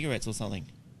smoking cigarettes or something?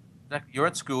 You're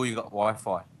at school, you got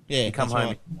Wi-Fi. Yeah, you come that's home,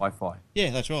 right. with Wi-Fi. Yeah,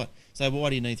 that's right. So why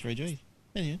do you need 3G?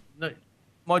 Anyway. No,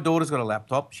 my daughter's got a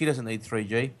laptop. She doesn't need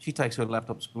 3G. She takes her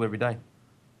laptop to school every day.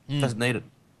 Doesn't need it.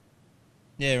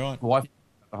 Yeah, right. Wi-Fi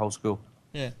the whole school.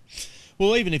 Yeah.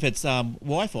 Well, even if it's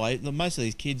Wi-Fi, most of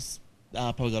these kids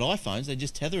probably got iPhones. They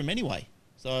just tether them anyway.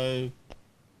 So,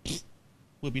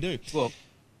 what'd we do? Well,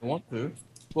 I want to.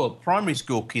 Well, primary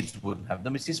school kids wouldn't have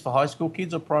them. Is this for high school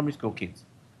kids or primary school kids?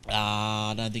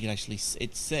 I don't think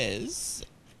it says.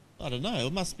 I don't know.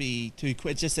 It must be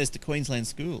it just says to Queensland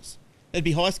schools. It'd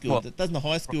be high school. What? Doesn't the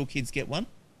high school kids get one?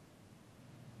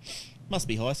 Must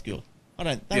be high school. I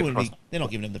don't. They Yeah, wouldn't be. They're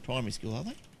not giving them the primary school, are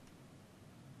they?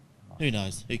 Who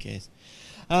knows? Who cares?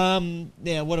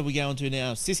 Now, what are we going to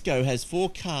now? Cisco has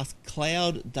forecast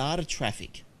cloud data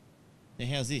traffic. Now,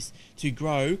 how's this? To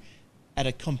grow at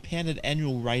a compounded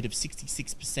annual rate of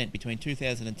 66% between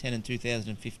 2010 and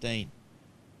 2015.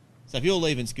 So if you're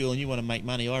leaving school and you want to make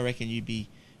money, I reckon you'd be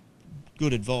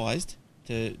good advised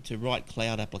to write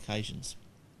cloud applications.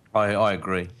 I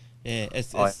agree. Yeah,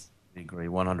 I agree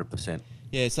 100%.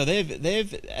 Yeah, so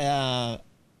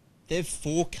they've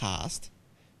forecast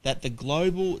that the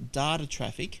global data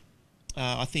traffic,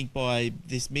 I think by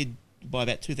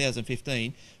about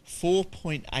 2015,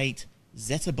 4.8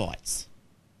 zettabytes.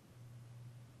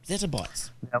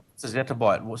 Zettabytes. Now, what's a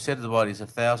zettabyte? What zettabyte is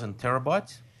 1,000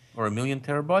 terabytes or 1,000,000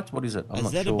 terabytes? What is it? I'm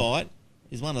not sure. A zettabyte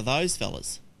is one of those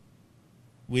fellas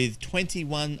with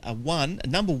 21 a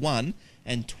number 1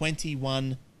 and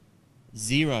 21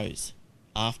 zeros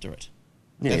after it.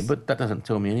 Yeah, but that doesn't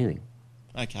tell me anything.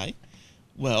 Okay.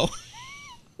 Well,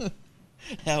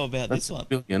 how about That's this one? a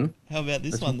billion. How about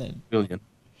this That's one a then? Billion.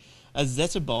 A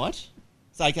zettabyte.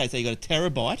 So okay, so you got a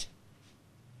terabyte.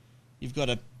 You've got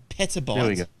a petabyte. There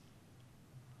we go.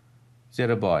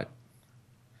 Zettabyte.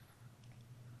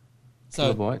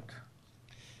 So, Kilobyte.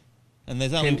 and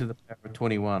there's 10 only to the power of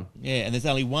 21. yeah, and there's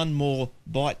only one more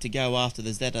byte to go after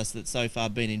the zetas that's so far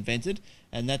been invented,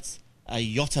 and that's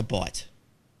a yottabyte,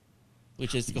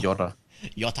 which is Yotta.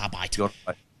 yottabyte.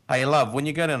 Yottabyte. Hey, love, when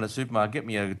you go down to the supermarket, get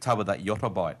me a tub of that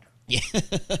yottabyte. Yeah,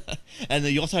 and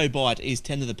the yottabyte is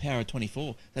 10 to the power of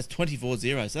 24. That's 24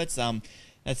 zeros. So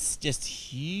that's just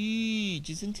huge,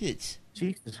 isn't it?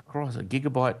 Jesus Christ, a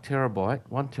gigabyte, terabyte,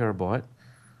 1 terabyte.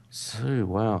 So,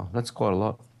 wow, that's quite a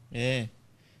lot. Yeah.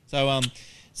 So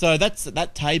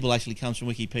that table actually comes from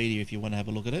Wikipedia if you want to have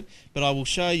a look at it. But I will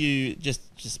show you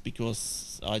just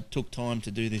because I took time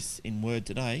to do this in Word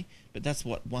today. But that's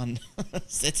what one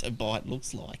zettabyte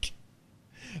looks like.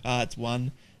 It's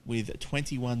one with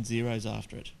 21 zeros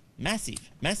after it. Massive,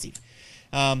 massive.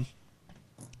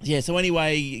 Yeah, so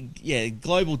anyway, yeah,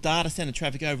 global data center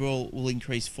traffic overall will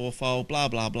increase fourfold, blah,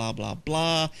 blah, blah, blah,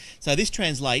 blah. So this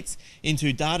translates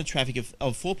into data traffic of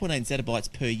 4.8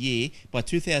 zettabytes per year by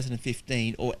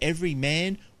 2015, or every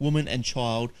man, woman, and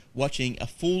child watching a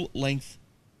full-length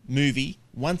movie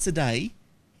once a day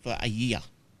for a year.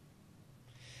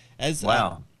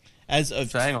 Wow. As of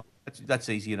So hang on, that's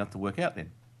easy enough to work out then,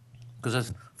 because a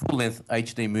full-length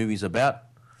HD movie is about,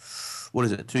 what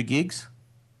is it, 2 gigs?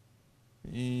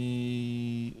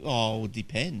 it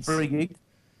depends. 3 gigs?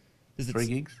 Does 3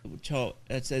 gigs? It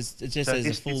just So says a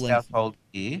this full length. household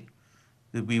here,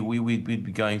 we'd be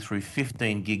going through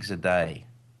 15 gigs a day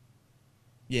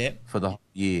Yeah. for the whole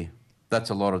year. That's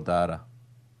a lot of data.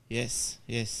 Yes.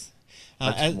 Yes.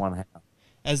 That's one house.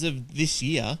 As of this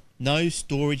year, no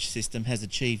storage system has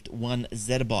achieved 1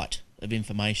 zettabyte of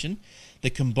information. The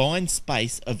combined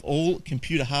space of all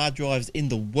computer hard drives in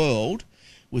the world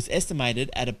was estimated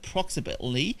at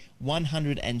approximately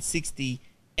 160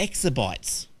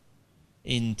 exabytes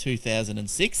in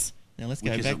 2006. Now let's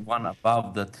go Which back. is one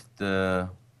above the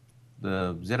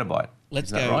zettabyte. Let's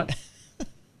is that go. right?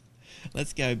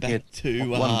 Let's go back Yeah, to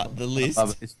the list.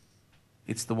 above it.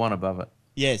 It's the one above it.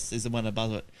 Yes, there's the one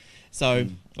above it. So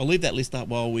I'll leave that list up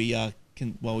while we finish.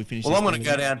 Well, this I'm going to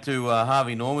go conversation. down to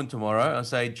Harvey Norman tomorrow and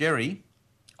say, Jerry,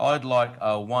 I'd like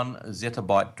a 1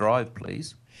 zettabyte drive,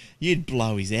 please. You'd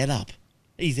blow his head up.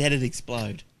 His head would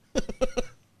explode.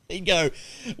 He'd go,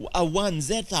 a 1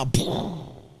 zeta.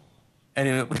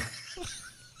 And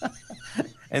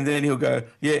and then he'll go,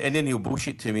 yeah, and then he'll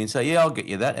bullshit to me and say, yeah, I'll get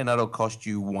you that, and that'll cost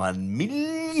you $1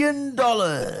 million.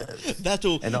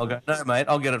 That'll. And I'll go, no, mate,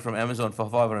 I'll get it from Amazon for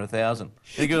 500,000.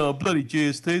 They go, oh, bloody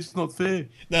GST, it's not fair.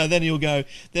 No, then he'll go,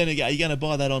 are you going to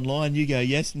buy that online? You go,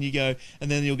 yes, and you go, and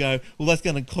then he'll go, well, that's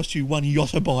going to cost you 1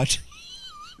 yottabyte.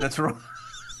 That's right.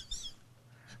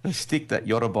 Stick that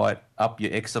yottabyte up your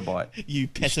exabyte. You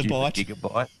petabyte.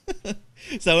 Gigabyte.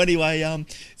 So anyway,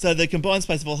 so the combined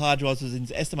space of all hard drives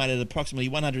was estimated at approximately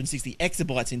 160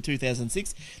 exabytes in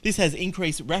 2006. This has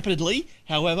increased rapidly,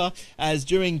 however, as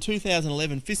during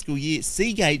 2011 fiscal year,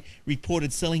 Seagate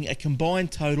reported selling a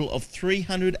combined total of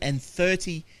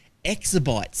 330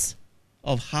 exabytes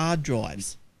of hard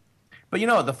drives. But you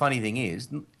know what the funny thing is?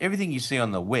 Everything you see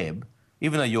on the web,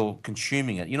 even though you're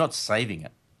consuming it, you're not saving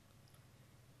it.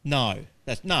 No,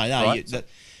 Right?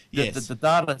 Yes. The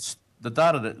data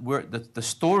the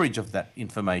storage of that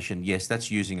information, yes,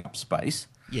 that's using up space.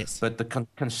 Yes. But the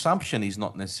consumption is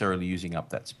not necessarily using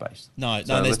up that space. No,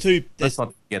 So let's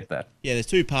not forget that. Yeah, there's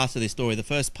 2 parts of this story. The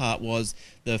first part was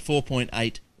the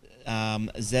 4.8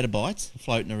 zettabytes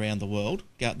floating around the world,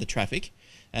 the traffic,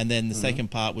 and then the second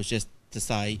part was just to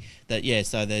say that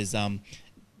so there's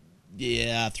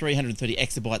 330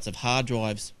 exabytes of hard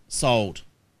drives sold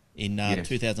in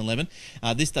 2011.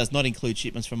 This does not include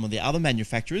shipments from the other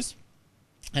manufacturers.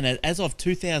 And as of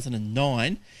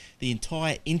 2009, the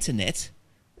entire internet,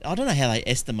 I don't know how they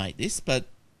estimate this, but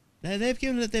they've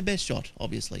given it their best shot,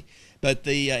 obviously. But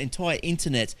the entire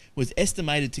internet was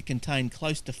estimated to contain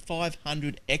close to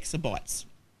 500 exabytes.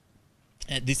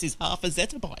 And this is half a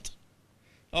zettabyte.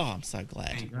 Oh, I'm so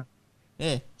glad. There you go.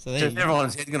 Yeah, so So there is you go.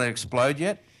 everyone's head going to explode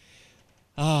yet?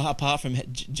 Apart from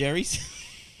Jerry's.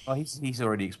 Oh, he's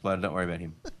already exploded. Don't worry about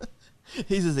him.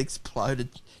 His has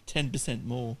exploded 10%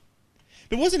 more.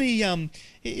 But wasn't he,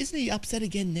 isn't he upset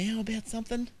again now about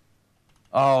something?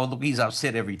 Oh, look, he's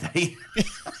upset every day.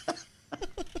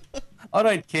 I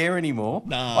don't care anymore.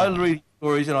 No. I read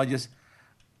stories and I just,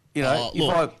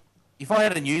 if I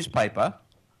had a newspaper,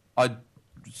 I'd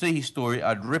see his story,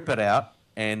 I'd rip it out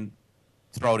and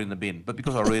throw it in the bin. But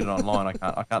because I read it online,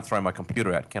 I can't throw my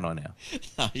computer out, can I now?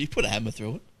 No, you put a hammer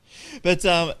through it. But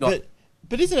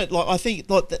isn't it like, I think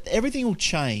like that everything will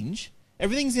change.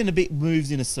 Everything's moves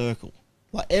in a circle.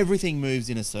 Like everything moves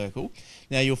in a circle.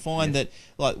 Now you'll find that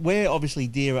like we're obviously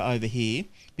dearer over here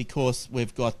because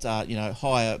we've got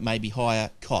higher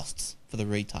costs for the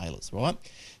retailers, right?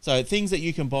 So things that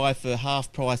you can buy for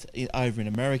half price over in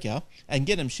America and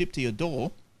get them shipped to your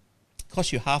door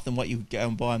cost you half than what you go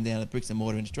and buy them down at bricks and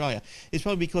mortar in Australia. It's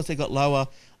probably because they've got lower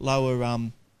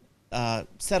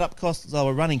setup costs,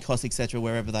 lower running costs, etc.,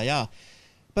 wherever they are.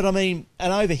 But I mean,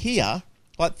 and over here,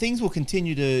 like things will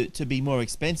continue to be more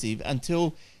expensive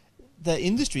until the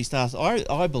industry starts,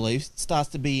 I believe, starts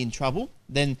to be in trouble.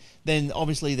 Then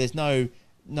obviously there's no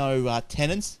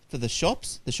tenants for the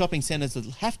shops. The shopping centres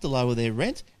will have to lower their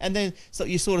rent, and then so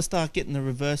you sort of start getting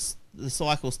the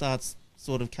cycle starts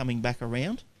sort of coming back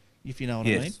around, if you know what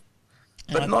I mean.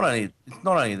 But it's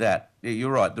not only that.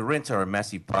 You're right. The rents are a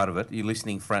massive part of it. You're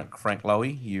listening, Frank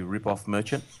Lowy, you rip-off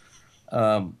merchant.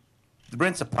 the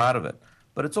rent's a part of it,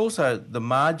 but it's also the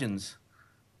margins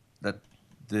that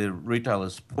the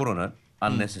retailers put on it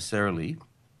unnecessarily,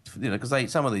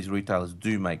 because some of these retailers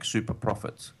do make super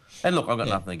profits. And look, I've got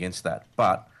Yeah. nothing against that,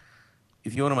 but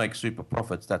if you want to make super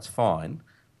profits, that's fine,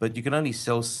 but you can only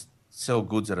sell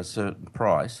goods at a certain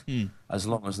price as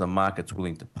long as the market's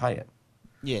willing to pay it.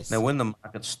 Now, Yes. when the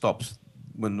market stops,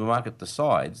 when the market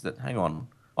decides that, hang on,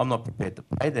 I'm not prepared to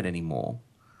pay that anymore,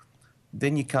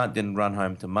 then you can't then run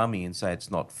home to mummy and say it's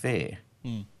not fair Do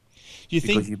you because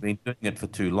think you've been doing it for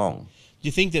too long. do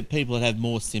you think that people would have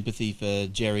more sympathy for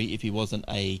Jerry if he wasn't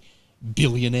a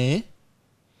billionaire?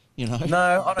 You know?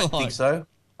 No, I don't think Like, so.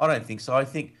 I don't think so. I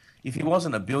think if he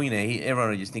wasn't a billionaire,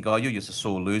 everyone would just think, "Oh, you're just a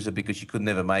sore loser because you could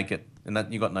never make it, and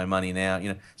that you got no money now."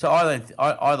 So I don't.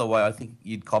 Either way, I think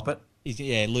you'd cop it.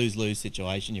 yeah, lose-lose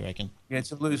situation, you reckon? Yeah,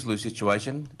 it's a lose-lose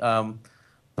situation.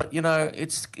 But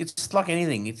it's like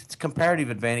anything. It's comparative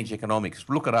advantage economics.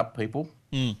 Look it up, people.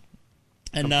 And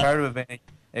Comparative advantage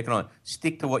economics.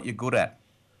 Stick to what you're good at.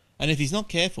 if he's not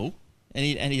careful, and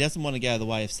he doesn't want to go the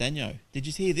way of Sanyo, did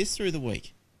you hear this through the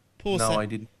week? Poor No, I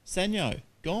didn't. Sanyo,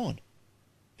 gone,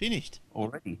 finished.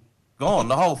 Already gone.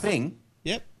 The whole thing.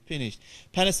 Yep, finished.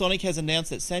 Panasonic has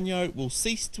announced that Sanyo will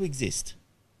cease to exist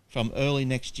from early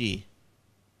next year.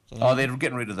 So Oh, they're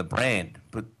getting rid of the brand.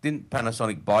 But didn't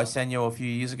Panasonic buy Sanyo a few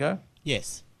years ago?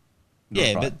 yes, Right,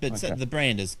 yeah, right. but Okay. the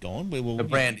brand is gone. We will The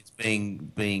brand is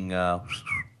being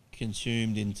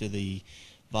consumed into the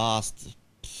vast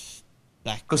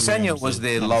back. because Sanyo rooms was of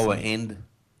their Panasonic. lower end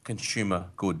consumer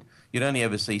good. You'd only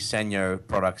ever see Sanyo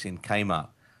products in Kmart,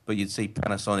 but you'd see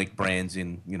Panasonic brands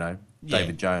in Yeah.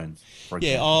 David Jones, for Yeah,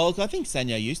 example. look, I think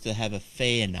Sanyo used to have a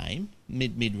fair name,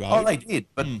 mid road. Oh, they did,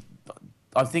 but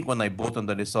I think when they bought them,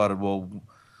 they decided, well,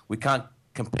 we can't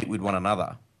compete with one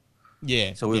another.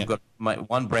 Yeah, So we've got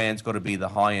one brand's got to be the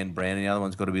high end brand, and the other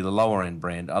one's got to be the lower end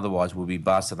brand. Otherwise, we'll be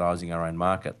bastardizing our own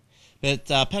market. But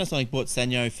Panasonic bought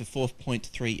Sanyo for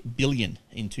 4.3 billion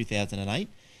in 2008.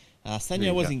 There Sanyo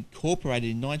you was go. incorporated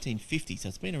in 1950, so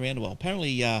it's been around a while.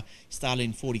 Apparently, started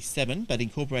in 47, but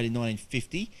incorporated in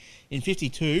 1950. In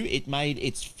 52, it made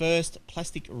its first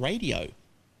plastic radio,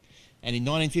 and in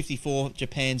 1954,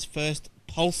 Japan's first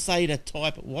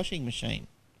pulsator-type washing machine.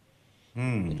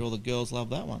 And all the girls love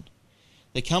that one.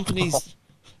 The company's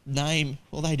name,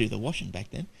 well, they do the washing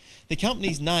back then. The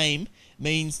company's name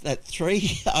means that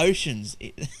three oceans.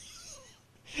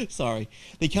 Sorry.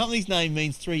 The company's name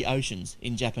means three oceans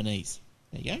in Japanese.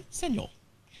 There you go. Sanyo.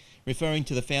 Referring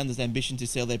to the founders' ambition to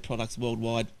sell their products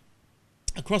worldwide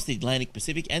across the Atlantic,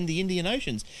 Pacific, and the Indian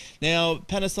Oceans. Now,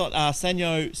 Panasonic,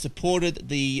 Sanyo supported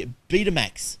the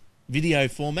Betamax video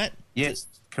format. Yes,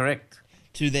 correct.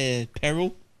 To their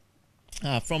peril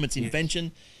from its Yes.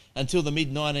 invention until the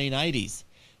mid-1980s.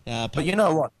 But you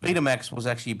know what? Betamax was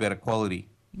actually better quality.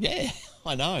 Yeah,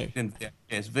 I know.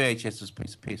 Yes, VHS was a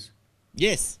piece of piss.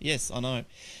 Yes, I know.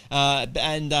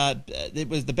 It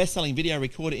was the best-selling video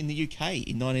recorder in the UK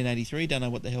in 1983. Don't know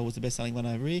what the hell was the best-selling one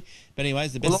over here. But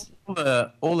anyways, the best...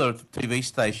 Well, all the TV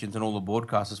stations and all the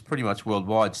broadcasters pretty much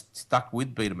worldwide stuck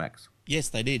with Betamax. Yes,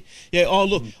 they did. Yeah. Oh,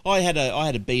 look, I had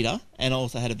a beta and I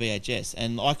also had a VHS,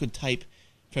 and I could tape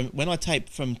when I taped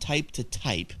from tape to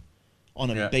tape on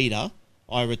a beta.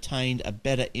 I retained a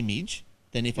better image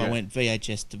than if I went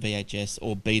VHS to VHS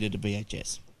or beta to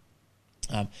VHS.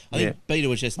 I think beta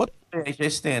was just. What does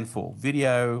VHS stand for?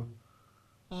 Video.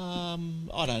 I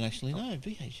don't actually know.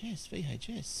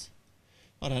 VHS.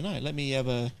 I don't know. Let me have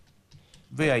a.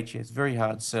 VHS, very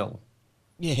hard sell.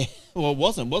 Yeah. Well, it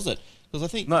wasn't, was it? Because I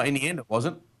think. No, in the end, it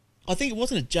wasn't. I think it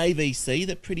wasn't a JVC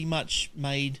that pretty much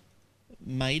made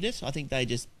it. I think they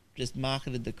just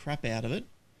marketed the crap out of it,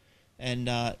 and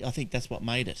I think that's what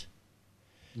made it.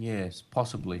 Yes,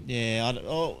 possibly. Yeah,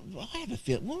 I have a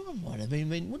feel. Well, it might have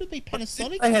been. Would it be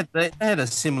Panasonic? They had a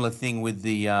similar thing with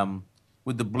the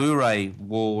Blu-ray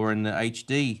wall and the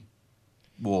HD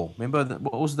wall. Remember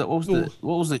what was the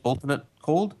alternate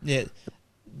called?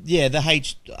 Yeah, the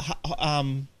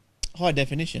high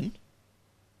definition,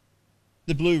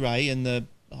 the Blu-ray and the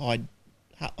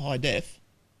high def.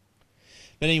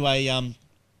 But anyway,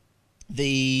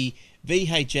 the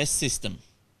VHS system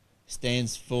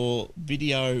stands for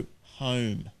Video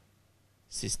Home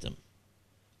System.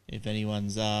 If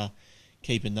anyone's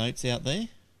keeping notes out there.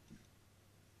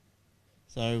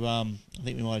 So I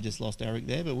think we might have just lost Eric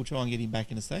there, but we'll try and get him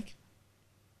back in a sec.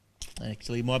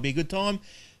 Actually, it might be a good time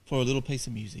for a little piece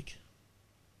of music.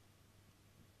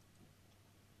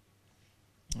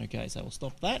 Okay, so we'll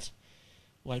stop that.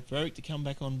 Wait for Eric to come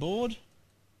back on board.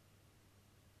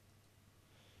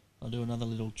 I'll do another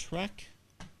little track.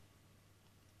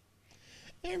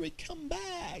 Eric, come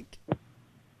back.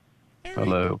 Eric,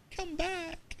 Hello. come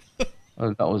back.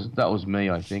 Oh, that was me,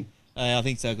 I think. I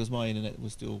think so, because my internet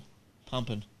was still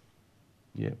pumping.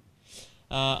 Yeah.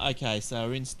 Okay, so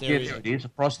we're in Yeah, stereo. there it is. A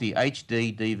Frosty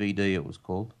HD DVD. It was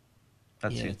called.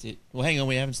 That's Yeah, it. that's it. Well, hang on,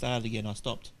 we haven't started again. I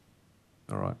stopped.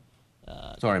 All right.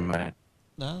 Uh, Sorry, mate.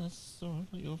 no, that's all right.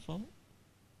 Not your fault.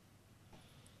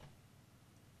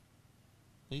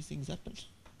 These things happen,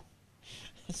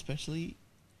 especially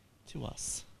to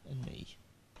us and me.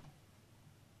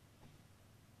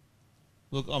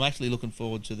 Look, I'm actually looking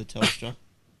forward to the Telstra.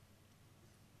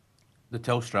 The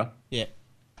Telstra. Yeah,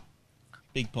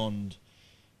 Big Pond,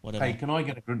 whatever. Hey, can I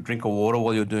get a drink of water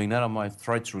while you're doing that? My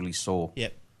throat's really sore.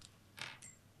 Yep.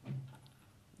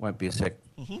 Won't be a sec.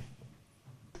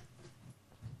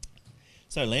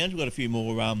 So, Lounge, we've got a few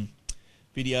more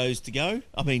videos to go.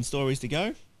 I mean, stories to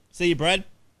go. See you, Brad.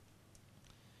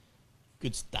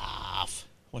 Good stuff.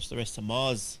 Watch the rest of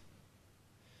Moz.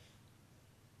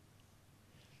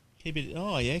 Keep it.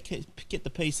 Oh yeah, get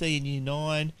the PC in year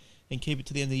 9 and keep it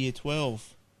to the end of year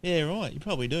 12. Yeah, right. You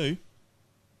probably do.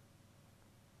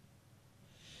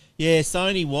 Yeah,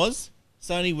 Sony was.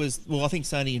 Well, I think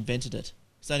Sony invented it.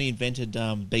 Sony invented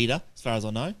Beta, as far as I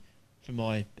know, from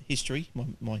my history,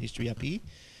 my history up here.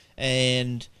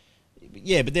 And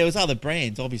yeah, but there was other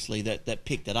brands obviously that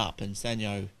picked it up, and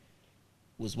Sanyo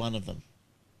was one of them.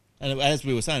 And as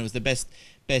we were saying, it was the best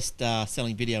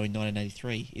selling video in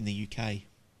 1983 in the UK.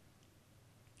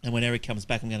 And when Eric comes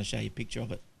back, I'm going to show you a picture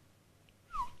of it.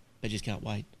 I just can't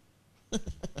wait.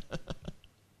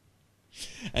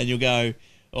 And you'll go,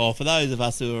 oh, for those of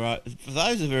who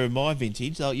are my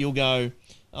vintage, you'll go,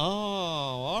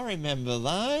 oh, I remember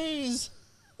those.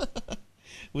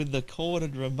 With the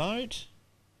corded remote.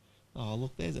 Oh,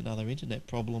 look, there's another internet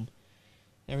problem.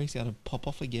 Eric's going to pop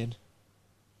off again.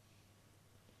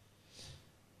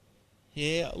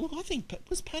 Yeah, look, I think,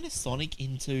 was Panasonic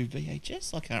into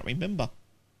VHS? I can't remember.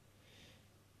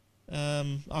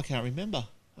 I can't remember.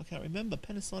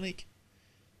 Panasonic.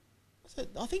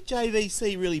 I think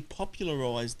JVC really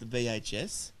popularised the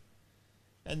VHS,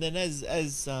 and then as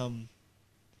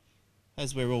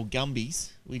we're all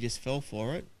Gumbies, we just fell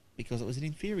for it because it was an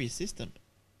inferior system.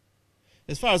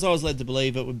 As far as I was led to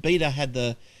believe, Beta had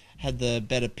the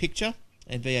better picture,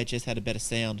 and VHS had a better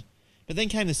sound. But then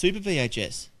came the Super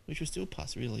VHS, which was still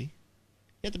pus, really.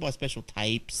 You had to buy special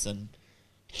tapes, and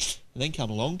then come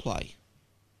long play.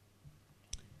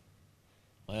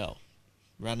 Well,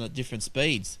 run at different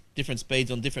speeds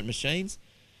on different machines.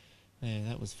 Yeah,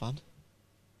 that was fun.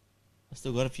 I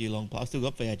still got a few long play. I still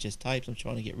got VHS tapes I'm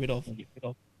trying to get rid of. I've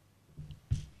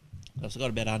still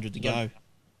got about 100 to go.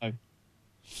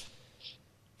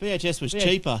 VHS was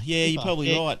cheaper. Yeah, you're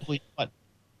probably right.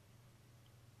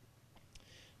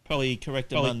 Probably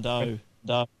correct Mundo.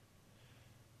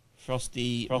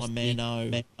 Frosty, my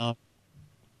Mano.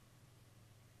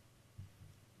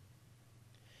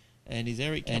 And is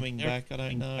Eric coming back? I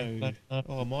don't know.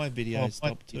 Oh, my video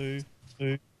stopped too.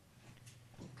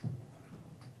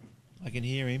 I can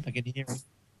hear him.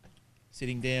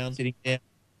 Sitting down.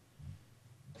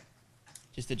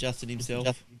 Just adjusted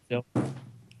himself.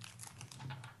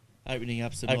 Opening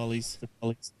up some lollies.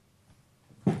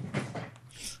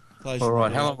 All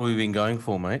right, how long have we been going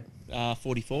for, mate?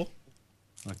 44.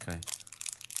 Okay.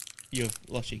 You've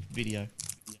lost your video.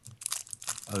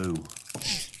 Oh.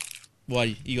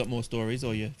 Why, you got more stories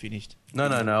or you're finished? No.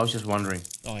 I was just wondering.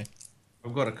 Oh, yeah.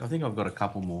 I think I've got a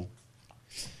couple more.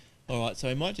 All right, so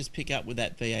I might just pick up with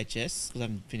that VHS because I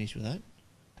haven't finished with that.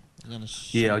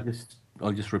 Yeah,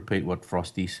 I'll just repeat what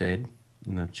Frosty said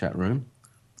in the chat room.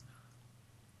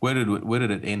 Where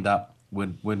did it end up? Where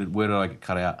did I get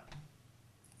cut out?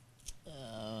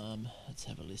 Let's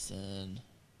have a listen.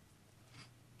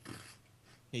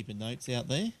 Keeping notes out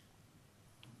there.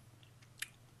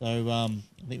 So I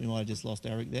think we might have just lost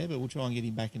Eric there, but we'll try and get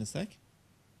him back in a sec.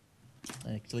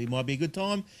 Actually, it might be a good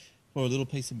time for a little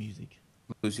piece of music.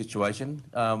 Situation.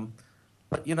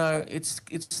 But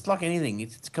it's like anything.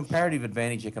 It's comparative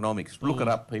advantage economics. Look it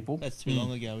up, people. That's too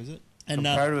long ago, is it? And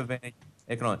comparative advantage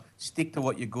economics. Stick to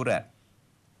what you're good at.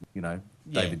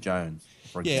 David Jones.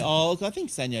 For yeah. example. Oh, look, I think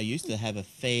Sanyo used to have a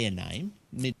fair name,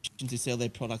 mentioned to sell their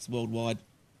products worldwide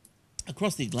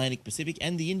across the Atlantic, Pacific,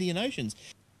 and the Indian Oceans.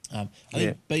 I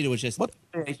think Beta was just. What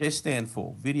does VHS stand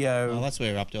for? Video. Oh, that's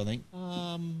where we're up to, I think.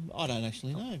 I don't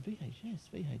actually know.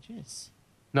 VHS.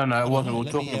 No, it wasn't. Know.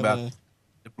 We're talking about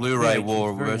the Blu-ray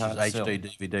war versus HD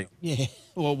DVD. Yeah.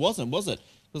 Well, it wasn't, was it?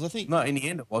 Because I think. No, in the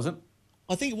end, it wasn't.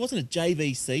 I think it wasn't a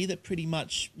JVC that pretty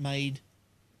much made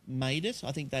it.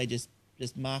 I think they just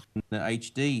marked the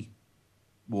HD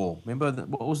war. Remember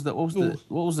what was the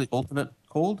alternate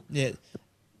called? Yeah,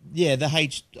 the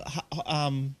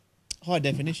high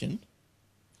definition,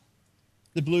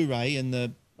 the Blu-ray and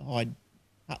the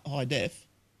high def.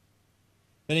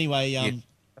 But anyway, Yeah,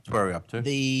 that's where we're up to.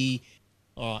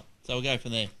 All right, so we'll go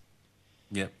from there.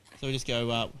 Yep. So we just go.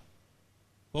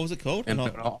 What was it called? And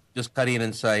I'll just cut in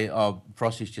and say, oh,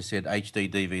 Frosty's just said HD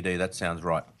DVD. That sounds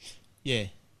right. Yeah.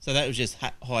 So that was just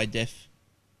high def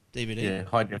DVD. Yeah,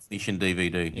 high definition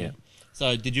DVD. Yeah.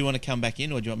 So did you want to come back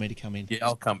in, or do you want me to come in? Yeah,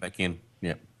 I'll come back in.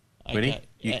 Yeah. Okay. Ready?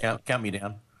 You count me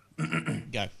down.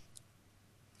 Go.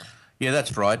 Yeah,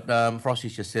 that's right.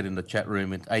 Frosty's just said in the chat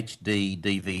room it's HD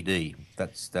DVD.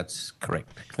 That's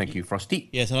correct. Thank you, Frosty.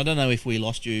 Yes, and I don't know if we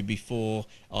lost you before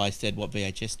I said what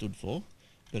VHS stood for,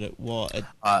 but it was.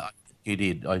 You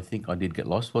did. I think I did get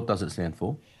lost. What does it stand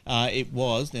for? It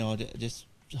was. Now I just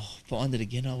find it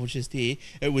again. I was just here.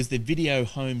 It was the Video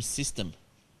Home System.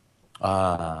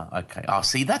 Okay.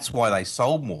 See, that's why they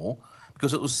sold more,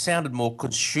 because it sounded more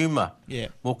consumer. Yeah.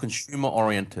 More consumer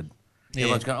oriented. Yeah.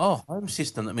 Everyone's going, oh, home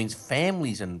system. That means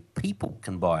families and people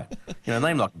can buy it. A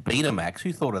name like Betamax.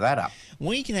 Who thought of that up?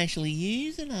 We can actually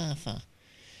use an Arthur.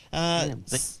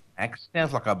 Betamax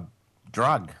sounds like a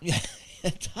drug. Yeah,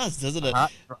 it does, doesn't it?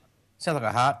 Sounds like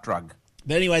a heart drug.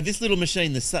 But anyway, this little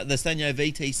machine, the Sanyo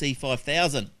VTC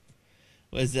 5000,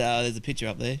 was there's a picture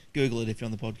up there. Google it if you're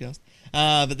on the podcast.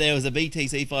 But there was a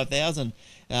VTC 5000,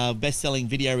 best-selling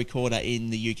video recorder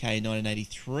in the UK in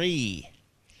 1983.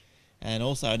 And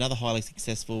also another highly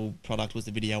successful product was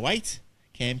the Video 8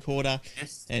 camcorder.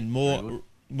 Yes. And more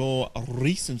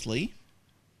recently,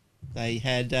 they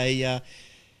had a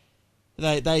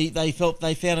they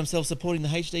found themselves supporting the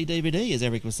HD DVD, as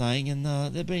Eric was saying,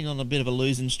 and they've been on a bit of a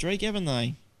losing streak, haven't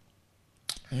they?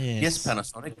 Yes,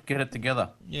 Panasonic, get it together.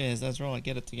 Yes, that's right.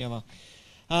 Get it together.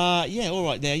 Yeah, all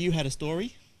right. Now you had a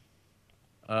story.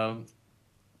 Oh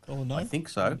no? I think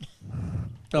so.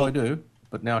 No, I do,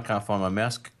 but now I can't find my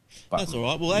mouse button. That's all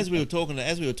right. Well, as we were talking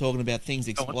about things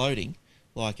exploding,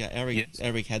 like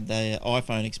Eric had the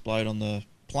iPhone explode on the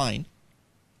plane.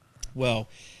 Well,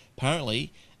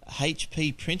 apparently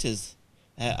HP printers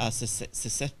are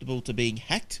susceptible to being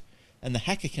hacked, and the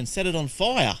hacker can set it on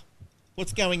fire.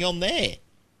 What's going on there?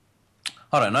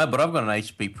 I don't know, but I've got an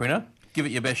HP printer. Give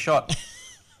it your best shot.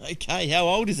 Okay, how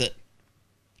old is it?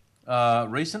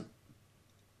 Recent.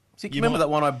 See, remember that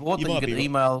one I bought that you could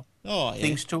email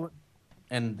things to it,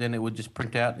 and then it would just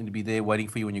print out and it'd be there waiting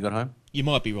for you when you got home? You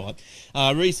might be right.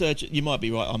 You might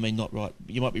be right. I mean, not right.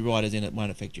 You might be right as in it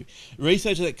won't affect you.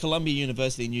 Researchers at Columbia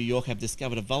University in New York have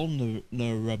discovered a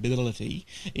vulnerability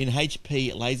in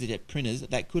HP LaserJet printers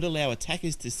that could allow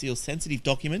attackers to steal sensitive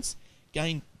documents,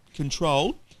 gain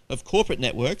control of corporate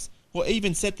networks, or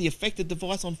even set the affected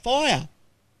device on fire.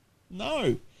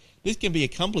 No. This can be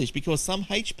accomplished because some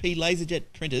HP LaserJet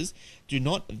printers do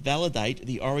not validate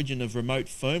the origin of remote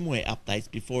firmware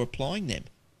updates before applying them.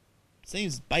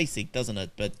 Seems basic, doesn't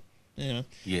it? But, you know.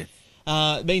 Yeah.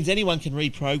 It means anyone can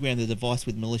reprogram the device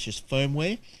with malicious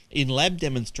firmware. In lab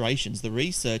demonstrations, the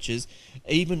researchers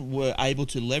even were able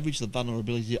to leverage the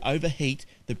vulnerability to overheat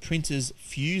the printer's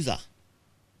fuser,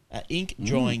 an ink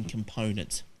drying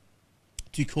component,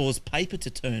 to cause paper to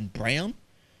turn brown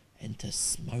and to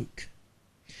smoke.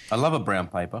 I love a brown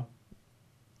paper.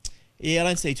 Yeah, I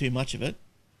don't see too much of it.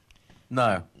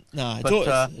 No. No,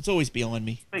 it's always behind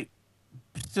me.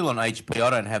 Still on HP, I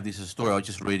don't have this as a story. I was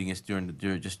just reading this during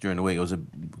the week. Because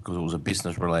it was a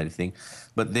business related thing,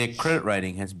 but their credit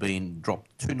rating has been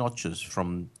dropped 2 notches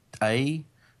from A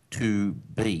to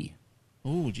B.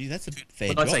 Oh, gee, that's a fair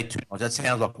When drop. I say 2 notches, that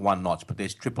sounds like 1 notch, but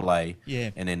there's AAA, Yeah.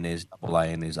 and then there's AA,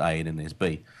 and there's A, and then there's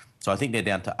B. So I think they're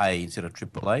down to A instead of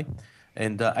AAA.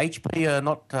 And HP are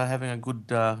not having a good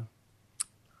run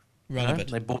of it.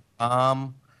 They bought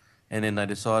ARM, and then they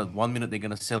decided 1 minute they're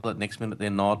going to sell it, next minute they're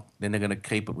not. Then they're going to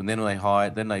keep it. And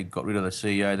then they got rid of the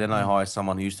CEO. Then they hired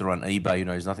someone who used to run eBay, who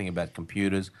knows nothing about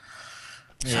computers.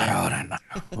 So I don't know.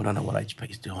 I don't know what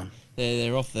HP's doing.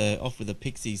 They're off with the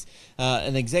pixies.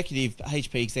 An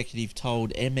HP executive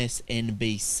told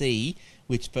MSNBC,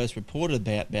 which first reported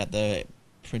about the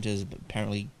printers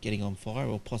apparently getting on fire,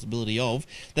 or possibility of,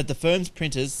 that the firm's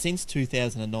printers since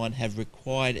 2009 have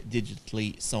required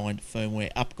digitally signed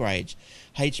firmware upgrades.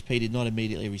 HP did not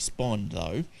immediately respond,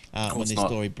 though, when this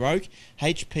story broke.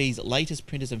 HP's latest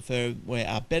printers and firmware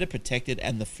are better protected,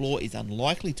 and the flaw is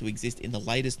unlikely to exist in the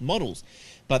latest models.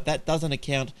 But that doesn't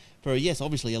account for, yes,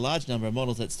 obviously a large number of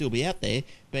models that still be out there,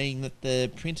 being that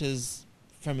the printers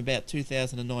from about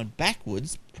 2009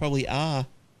 backwards probably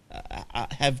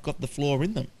have got the flaw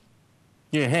in them.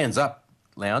 Yeah, hands up,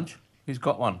 Lounge. Who's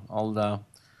got one? I'll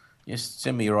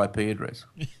send me your IP address.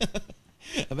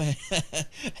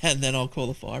 And then I'll call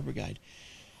the fire brigade.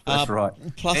 That's right.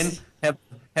 Plus, And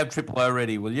have triple O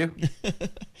ready, will you?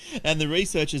 and the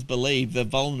researchers believe the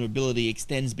vulnerability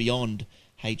extends beyond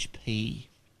HP.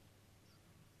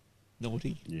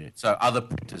 Naughty. Yeah. So other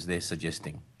printers they're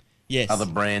suggesting. Yes. Other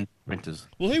brand printers.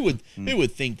 Well, who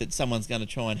would think that someone's going to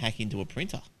try and hack into a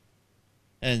printer?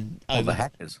 And The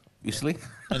hackers, obviously.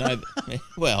 and over,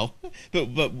 well, but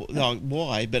no,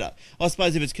 why? But I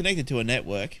suppose if it's connected to a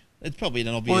network, it's probably an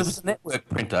obvious. Well, if it's a network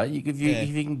printer, if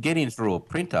you can get in through a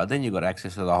printer, then you've got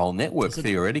access to the whole network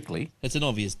theoretically. It's an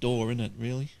obvious door, isn't it?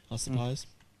 Really, I suppose.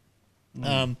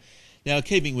 Now,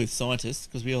 keeping with scientists,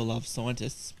 because we all love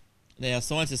scientists. Now,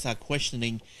 scientists are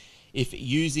questioning if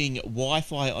using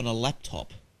Wi-Fi on a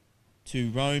laptop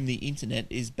to roam the internet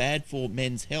is bad for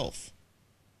men's health.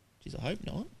 Jeez, I hope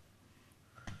not.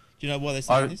 Do you know why they're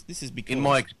saying this? This is because... In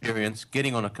my experience,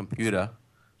 getting on a computer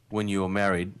when you're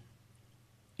married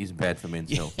is bad for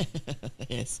men's health.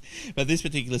 Yes. But this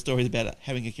particular story is about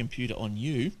having a computer on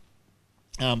you.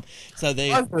 So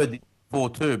they... I've heard this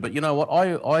before too, but you know what?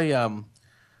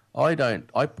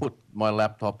 I put my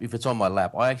laptop, if it's on my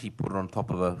lap, I actually put it on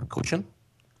top of a cushion.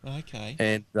 Okay.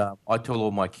 And I tell all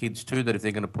my kids too that if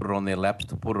they're going to put it on their laps,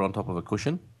 to put it on top of a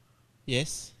cushion.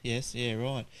 Yes, yeah,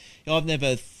 right. I've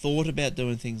never thought about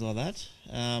doing things like that.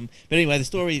 But anyway,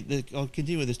 I'll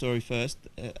continue with the story first,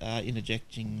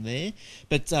 interjecting there.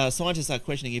 But scientists are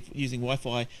questioning if using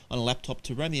Wi-Fi on a laptop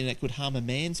to roam the internet could harm a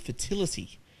man's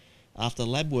fertility, after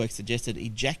lab work suggested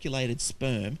ejaculated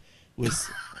sperm was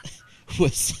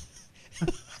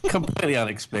Completely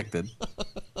unexpected.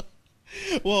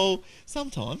 Well,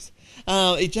 sometimes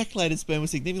ejaculated sperm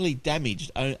was significantly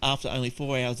damaged after only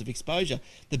 4 hours of exposure.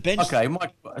 The bench. Okay,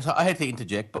 so I had to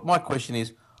interject, but my question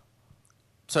is: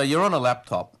 so you're on a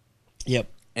laptop, Yep.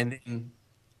 and then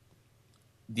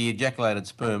the ejaculated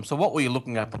sperm. So what were you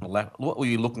looking at on the What were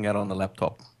you looking at on the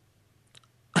laptop?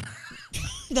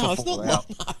 No, it's not. No,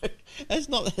 it's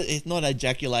not. It's not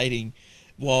ejaculating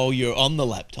while you're on the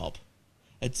laptop.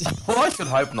 It's. Well, I should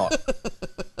hope not.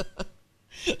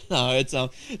 No, it's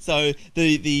so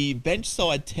the bench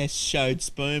side test showed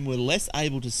sperm were less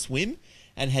able to swim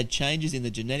and had changes in the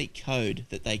genetic code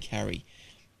that they carry.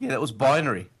 Yeah, that was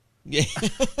binary. Yeah.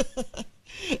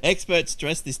 Experts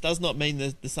stress this does not mean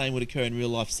that the same would occur in real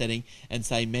life setting and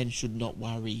say men should not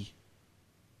worry.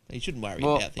 They shouldn't worry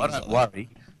about things I don't like worry,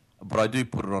 but I do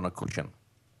put it on a cushion.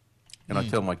 And I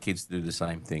tell my kids to do the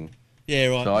same thing. Yeah,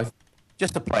 right. So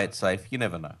just to play it safe, you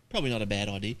never know. Probably not a bad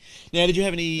idea. Now, did you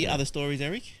have any other stories,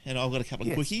 Eric? And I've got a couple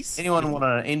of quickies. Anyone want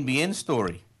an NBN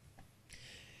story?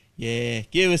 Yeah,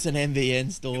 give us an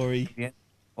NBN story. Yeah.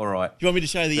 All right. Do you want me to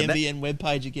show the NBN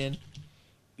webpage again?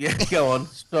 Yeah, go on.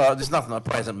 So, there's nothing. It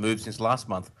hasn't moved since last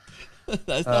month.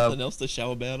 There's nothing else to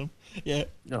show about them. Yeah.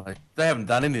 No, they haven't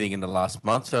done anything in the last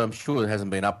month, so I'm sure it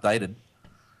hasn't been updated.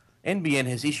 NBN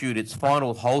has issued its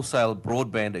final wholesale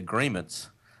broadband agreements,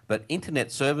 but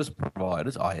internet service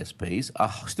providers, ISPs,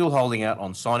 are still holding out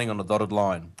on signing on the dotted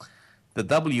line. The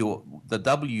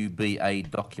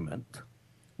WBA document,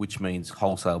 which means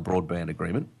wholesale broadband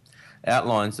agreement,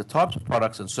 outlines the types of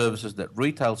products and services that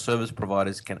retail service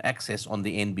providers can access on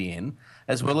the NBN,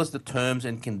 as well as the terms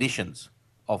and conditions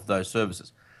of those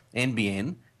services.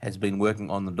 NBN has been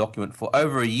working on the document for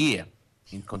over a year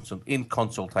in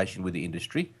consultation with the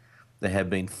industry. There have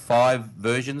been 5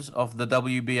 versions of the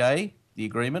WBA, the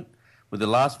agreement, with the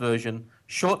last version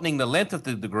shortening the length of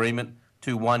the agreement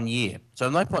to 1 year. So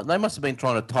they must have been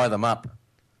trying to tie them up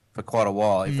for quite a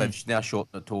while if they've now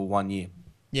shortened it to 1 year.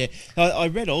 Yeah, I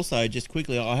read also, just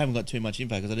quickly, I haven't got too much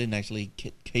info because I didn't actually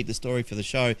keep the story for the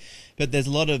show, but there's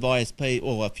a lot of ISP,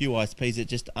 or a few ISPs that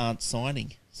just aren't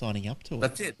signing up to it.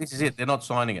 That's it. This is it. They're not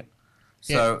signing it.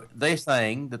 So they're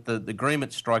saying that the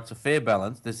agreement strikes a fair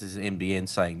balance. This is NBN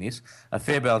saying this, a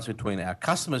fair balance between our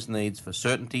customers' needs for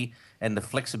certainty and the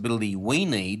flexibility we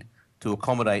need to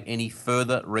accommodate any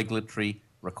further regulatory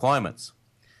requirements.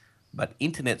 But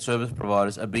internet service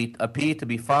providers appear to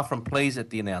be far from pleased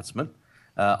at the announcement.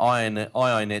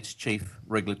 IONet's chief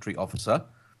regulatory officer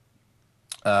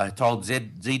told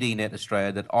ZDNet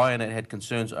Australia that IONet had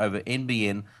concerns over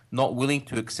NBN not willing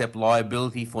to accept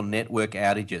liability for network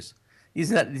outages.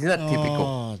 Isn't that typical?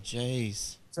 Oh,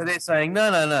 jeez. So they're saying,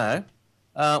 no.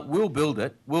 We'll build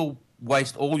it. We'll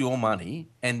waste all your money,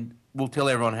 and we'll tell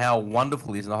everyone how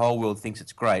wonderful it is, and the whole world thinks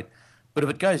it's great. But if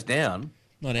it goes down,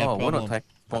 not our problem. We're not taking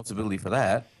responsibility for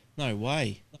that. No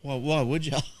way. Why would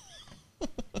you?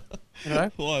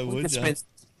 Why would you?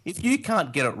 If you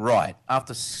can't get it right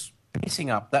after pissing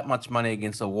up that much money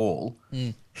against a wall,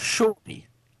 surely.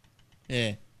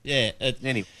 Yeah.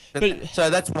 Anyway, so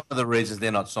that's one of the reasons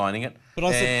they're not signing it. But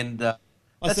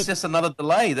That's just another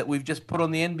delay that we've just put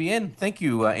on the NBN. Thank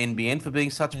you, NBN, for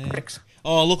being such Yeah. pricks.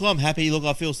 Oh, look, I'm happy. Look,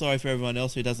 I feel sorry for everyone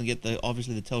else who doesn't get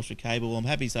obviously the Telstra cable. I'm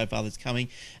happy so far that's coming.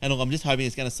 And look, I'm just hoping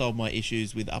it's going to solve my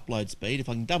issues with upload speed. If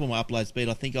I can double my upload speed,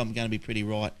 I think I'm going to be pretty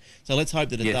right. So let's hope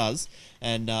that it does.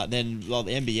 And then, well,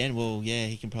 the NBN, well, yeah,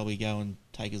 he can probably go and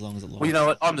take as long as it likes. Well, you know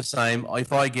what? I'm the same.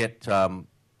 If I get, well,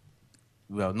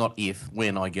 not if,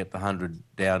 when I get the 100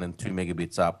 down and 2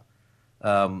 megabits up,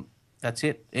 that's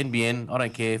it. NBN, I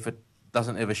don't care if it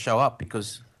doesn't ever show up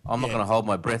because I'm not going to hold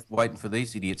my breath waiting for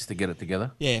these idiots to get it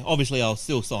together. Yeah, obviously I'll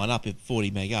still sign up if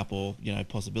 40 meg up or,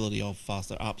 possibility of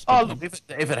faster ups. Oh, look,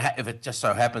 if it just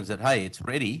so happens that, hey, it's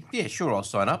ready, yeah, sure, I'll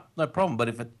sign up. No problem. But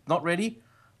if it's not ready,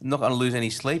 I'm not going to lose any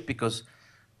sleep because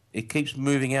it keeps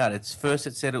moving out. First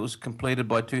it said it was completed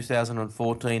by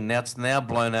 2014. Now it's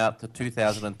blown out to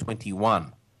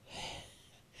 2021.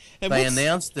 They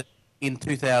announced it in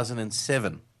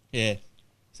 2007. Yeah.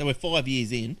 So we're 5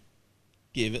 years in.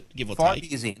 Give or take. 5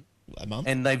 years in. A month.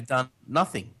 And they've done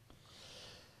nothing.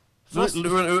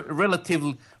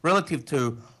 Relative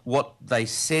to what they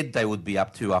said they would be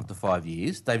up to after 5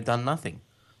 years, they've done nothing.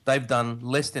 They've done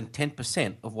less than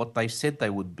 10% of what they said they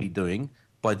would be doing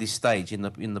by this stage in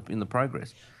the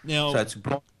progress. Now, so it's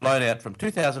blown out from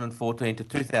 2014 to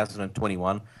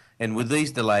 2021, and with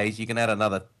these delays, you can add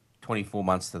another 24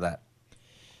 months to that.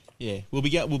 Yeah, we'll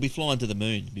be flying to the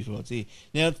moon before it's here.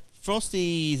 Now,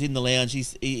 Frosty's in the lounge.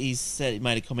 He's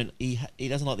made a comment. He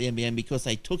doesn't like the NBN because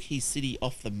they took his city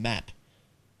off the map.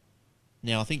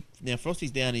 Now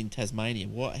Frosty's down in Tasmania.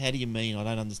 How do you mean? I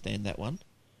don't understand that one.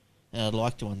 And I'd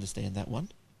like to understand that one.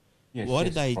 Yes, Why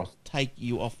did they take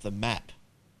you off the map?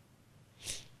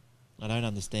 I don't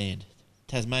understand.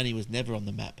 Tasmania was never on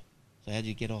the map, so how did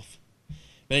you get off?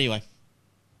 But anyway,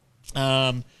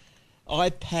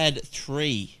 iPad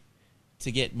 3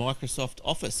 to get Microsoft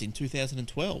Office in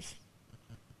 2012.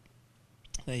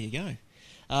 There you go.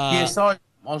 Yes, I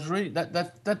was reading that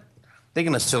they're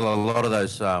going to sell a lot of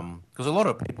those because a lot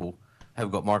of people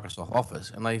have got Microsoft Office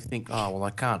and they think, oh well,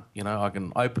 I can't. I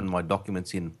can open my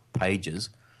documents in Pages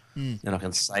and I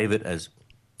can save it as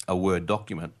a Word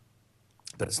document,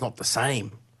 but it's not the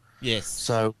same. Yes.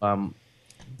 So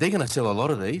they're going to sell a lot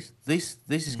of these. This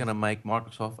is going to make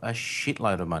Microsoft a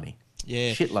shitload of money.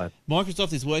 Yeah, shitload.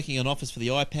 Microsoft is working on Office for the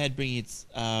iPad, bringing its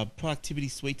productivity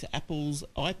suite to Apple's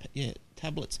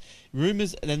tablets.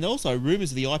 Rumors of the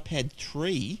iPad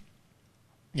 3.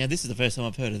 Now, this is the first time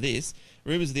I've heard of this.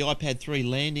 Rumors of the iPad 3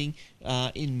 landing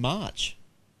in March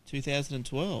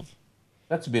 2012.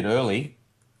 That's a bit early.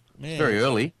 Yeah. It's very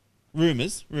early.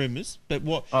 Rumors. But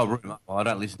what? Oh, well, I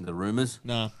don't listen to rumors.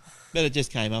 No, but it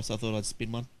just came up, so I thought I'd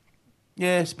spin one.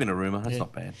 Yeah, it's been a rumour. That's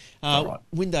not bad. Right.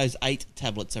 Windows 8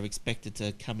 tablets are expected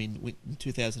to come in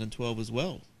 2012 as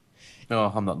well. No,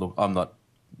 I'm not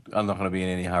going to be in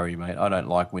any hurry, mate. I don't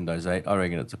like Windows 8. I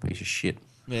reckon it's a piece of shit.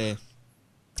 Yeah.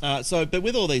 But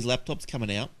with all these laptops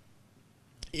coming out,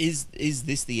 is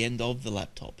this the end of the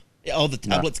laptop? Oh, the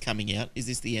tablets coming out. Is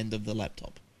this the end of the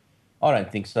laptop? I don't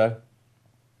think so.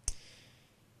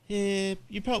 Yeah,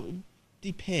 you probably...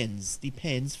 Depends.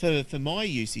 For my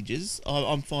usages,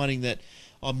 I'm finding that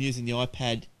I'm using the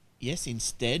iPad,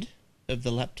 instead of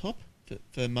the laptop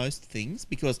for most things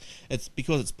because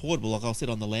it's portable. Like I'll sit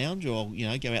on the lounge or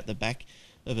I'll go out the back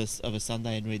of a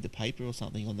Sunday and read the paper or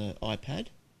something on the iPad.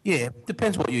 Yeah,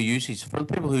 depends what your usage. For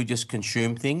people who just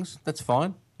consume things, that's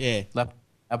fine. Yeah,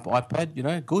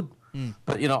 iPad, good.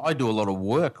 But I do a lot of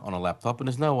work on a laptop, and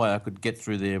there's no way I could get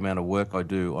through the amount of work I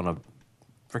do on a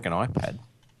freaking iPad.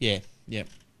 Yeah.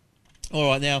 All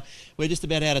right, now we're just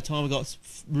about out of time. We've got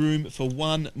room for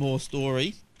one more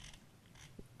story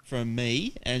from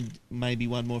me and maybe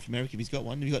one more from Eric if he's got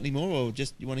one. Have you got any more, or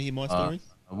just you want to hear my story?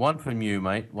 One from you,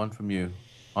 mate. One from you.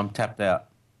 I'm tapped out.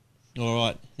 All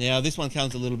right. Now this one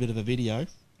comes a little bit of a video.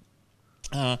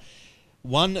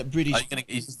 One British.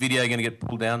 Is this video going to get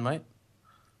pulled down, mate?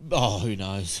 Oh, who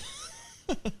knows?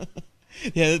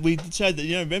 Yeah, we showed that.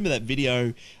 Remember that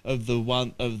video of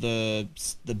the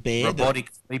bear,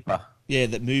 robotic sleeper. Yeah,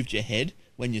 that moved your head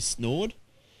when you snored.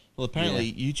 Well,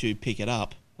 apparently YouTube pick it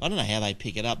up. I don't know how they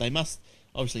pick it up. They must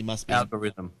be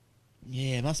algorithm.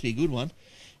 Yeah, it must be a good one.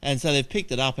 And so they've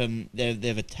picked it up and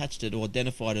they've attached it or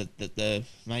identified it that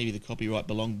maybe the copyright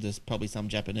belonged to probably some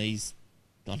Japanese,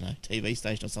 I don't know, TV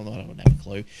station or something. I don't have a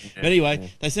clue. Yeah, but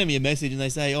anyway, they send me a message and they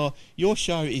say, "Oh, your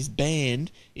show is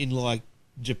banned in like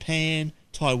Japan,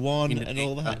 Taiwan, and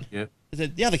all that." Yeah.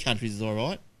 The other countries is all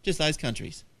right. Just those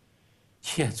countries.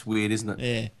 Yeah, it's weird, isn't it?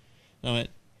 Yeah. I went,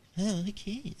 oh, who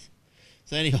cares?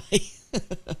 So anyway.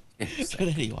 But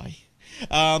anyway.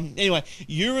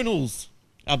 Urinals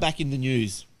are back in the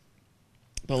news.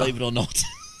 Believe it or not.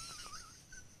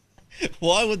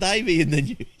 Why would they be in the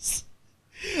news?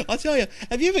 I tell you,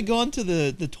 have you ever gone to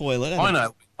the toilet?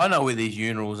 I know where these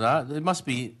urinals are. They must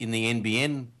be in the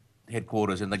NBN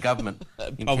headquarters in the government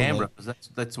in Probably. Canberra, 'cause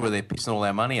that's where they're pissing all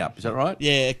our money up. Is that right?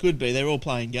 Yeah, it could be. They're all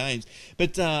playing games.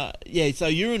 But, yeah, so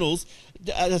urinals,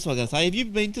 that's what I was going to say. Have you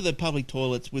been to the public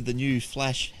toilets with the new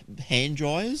flash hand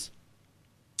dryers?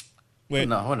 Where,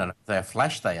 No, I don't know if they're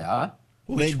flash. They are.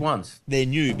 Well, Which they're- ones? They're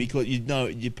new because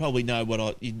you'd probably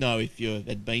know you'd know if you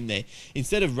had been there.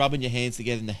 Instead of rubbing your hands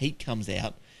together and the heat comes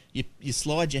out, you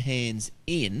slide your hands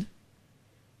in,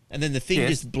 and then the thing Yes.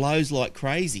 just blows like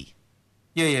crazy.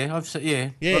 Yeah, I've seen, yeah,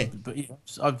 Yeah.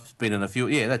 I've been in a few.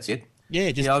 Yeah, that's it.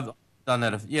 Yeah, just Yeah, I've done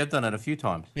that. I've done that a few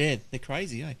times. yeah, they're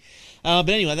crazy, eh? But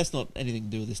anyway, that's not anything to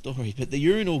do with the story. But the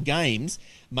urinal games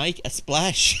make a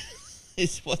splash.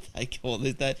 Is what they call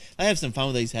it. They have some fun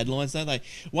with these headlines, don't they?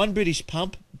 One British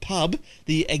pub,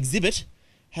 the Exhibit,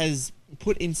 has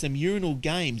put in some urinal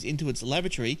games into its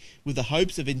laboratory with the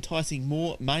hopes of enticing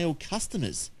more male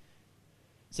customers.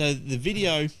 So the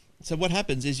video. So what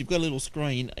happens is you've got a little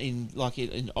screen in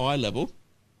eye level,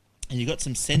 and you've got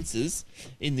some sensors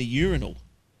in the urinal,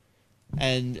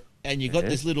 and you've got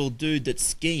this little dude that's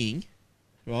skiing,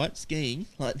 right? Skiing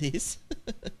like this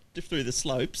through the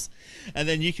slopes, and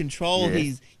then you control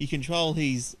his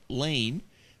lean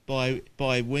by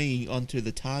weeing onto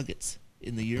the targets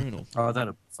in the urinal. Oh,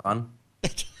 that'd be fun.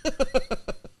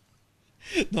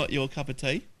 Not your cup of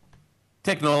tea.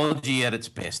 Technology at its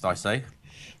best, I say.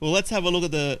 Well, let's have a look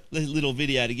at the little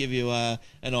video to give you an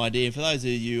idea. For those of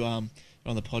you on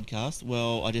the podcast,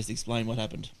 well, I just explained what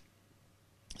happened.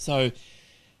 So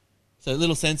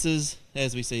little sensors,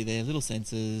 as we see there, little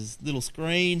sensors, little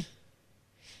screen,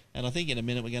 and I think in a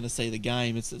minute we're going to see the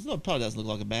game. It's not, probably doesn't look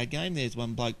like a bad game. There's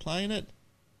one bloke playing it.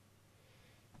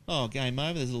 Oh, game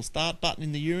over. There's a little start button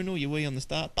in the urinal. You wee on the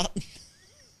start button.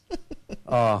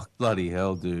 Oh, bloody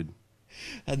hell, dude.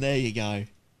 And there you go.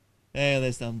 Yeah,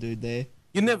 there's some dude there.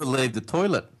 You never leave the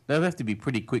toilet. They have to be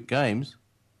pretty quick games.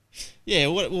 Yeah,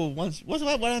 what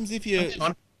happens if you... Hang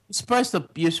on.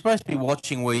 You're supposed to be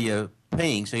watching where you're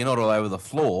peeing, so you're not all over the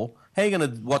floor. How are you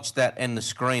going to watch that and the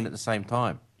screen at the same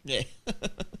time? Yeah.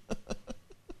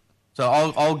 So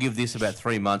I'll give this about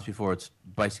 3 months before it's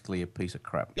basically a piece of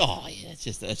crap. Oh yeah, it's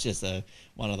just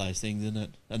one of those things, isn't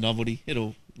it? A novelty.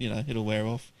 It'll wear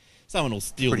off. Someone will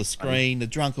steal Pretty the screen. The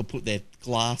drunk will put their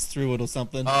glass through it or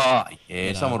something. Oh yeah,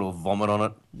 You know. someone will vomit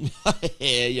on it.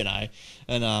 Yeah,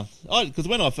 and because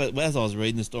as I was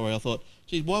reading the story, I thought,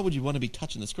 geez, why would you want to be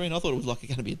touching the screen? I thought it was like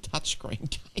going to be a touch screen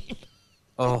game.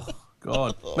 Oh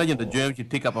God, imagine the germs you'd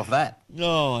pick up off that.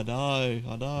 Oh, I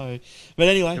know. But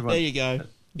anyway, Everyone- there you go.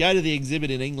 Go to the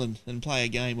Exhibit in England and play a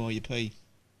game while you pee.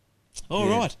 All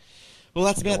Yeah. right. Well,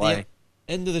 that's about the away.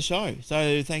 end of the show.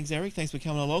 So thanks, Eric. Thanks for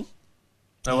coming along.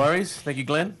 No worries. Thank you,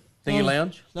 Glenn. Thank you,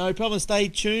 Lounge. No problem. Stay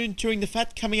tuned. Chewing the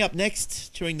Fat coming up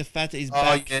next. Chewing the Fat is Oh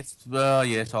back. yes, well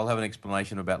yes. I'll have an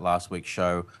explanation about last week's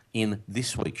show in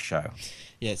this week's show.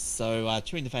 Yes, so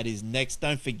Chewing the Fat is next.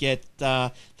 Don't forget,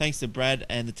 thanks to Brad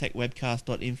and the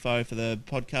techwebcast.info for the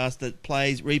podcast that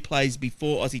replays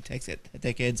before Aussie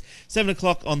Tech Heads, 7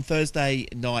 o'clock on Thursday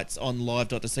nights on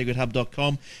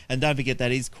live.thesecrethub.com. And don't forget,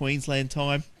 that is Queensland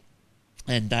time.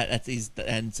 And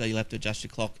and so you'll have to adjust your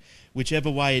clock whichever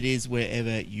way it is,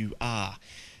 wherever you are.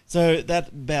 So that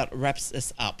about wraps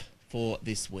us up for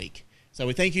this week. So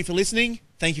we thank you for listening.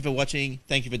 Thank you for watching.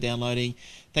 Thank you for downloading.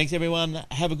 Thanks, everyone.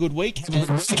 Have a good week. And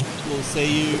we'll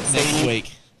see you next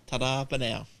week. Ta-da for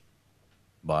now.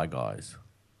 Bye, guys.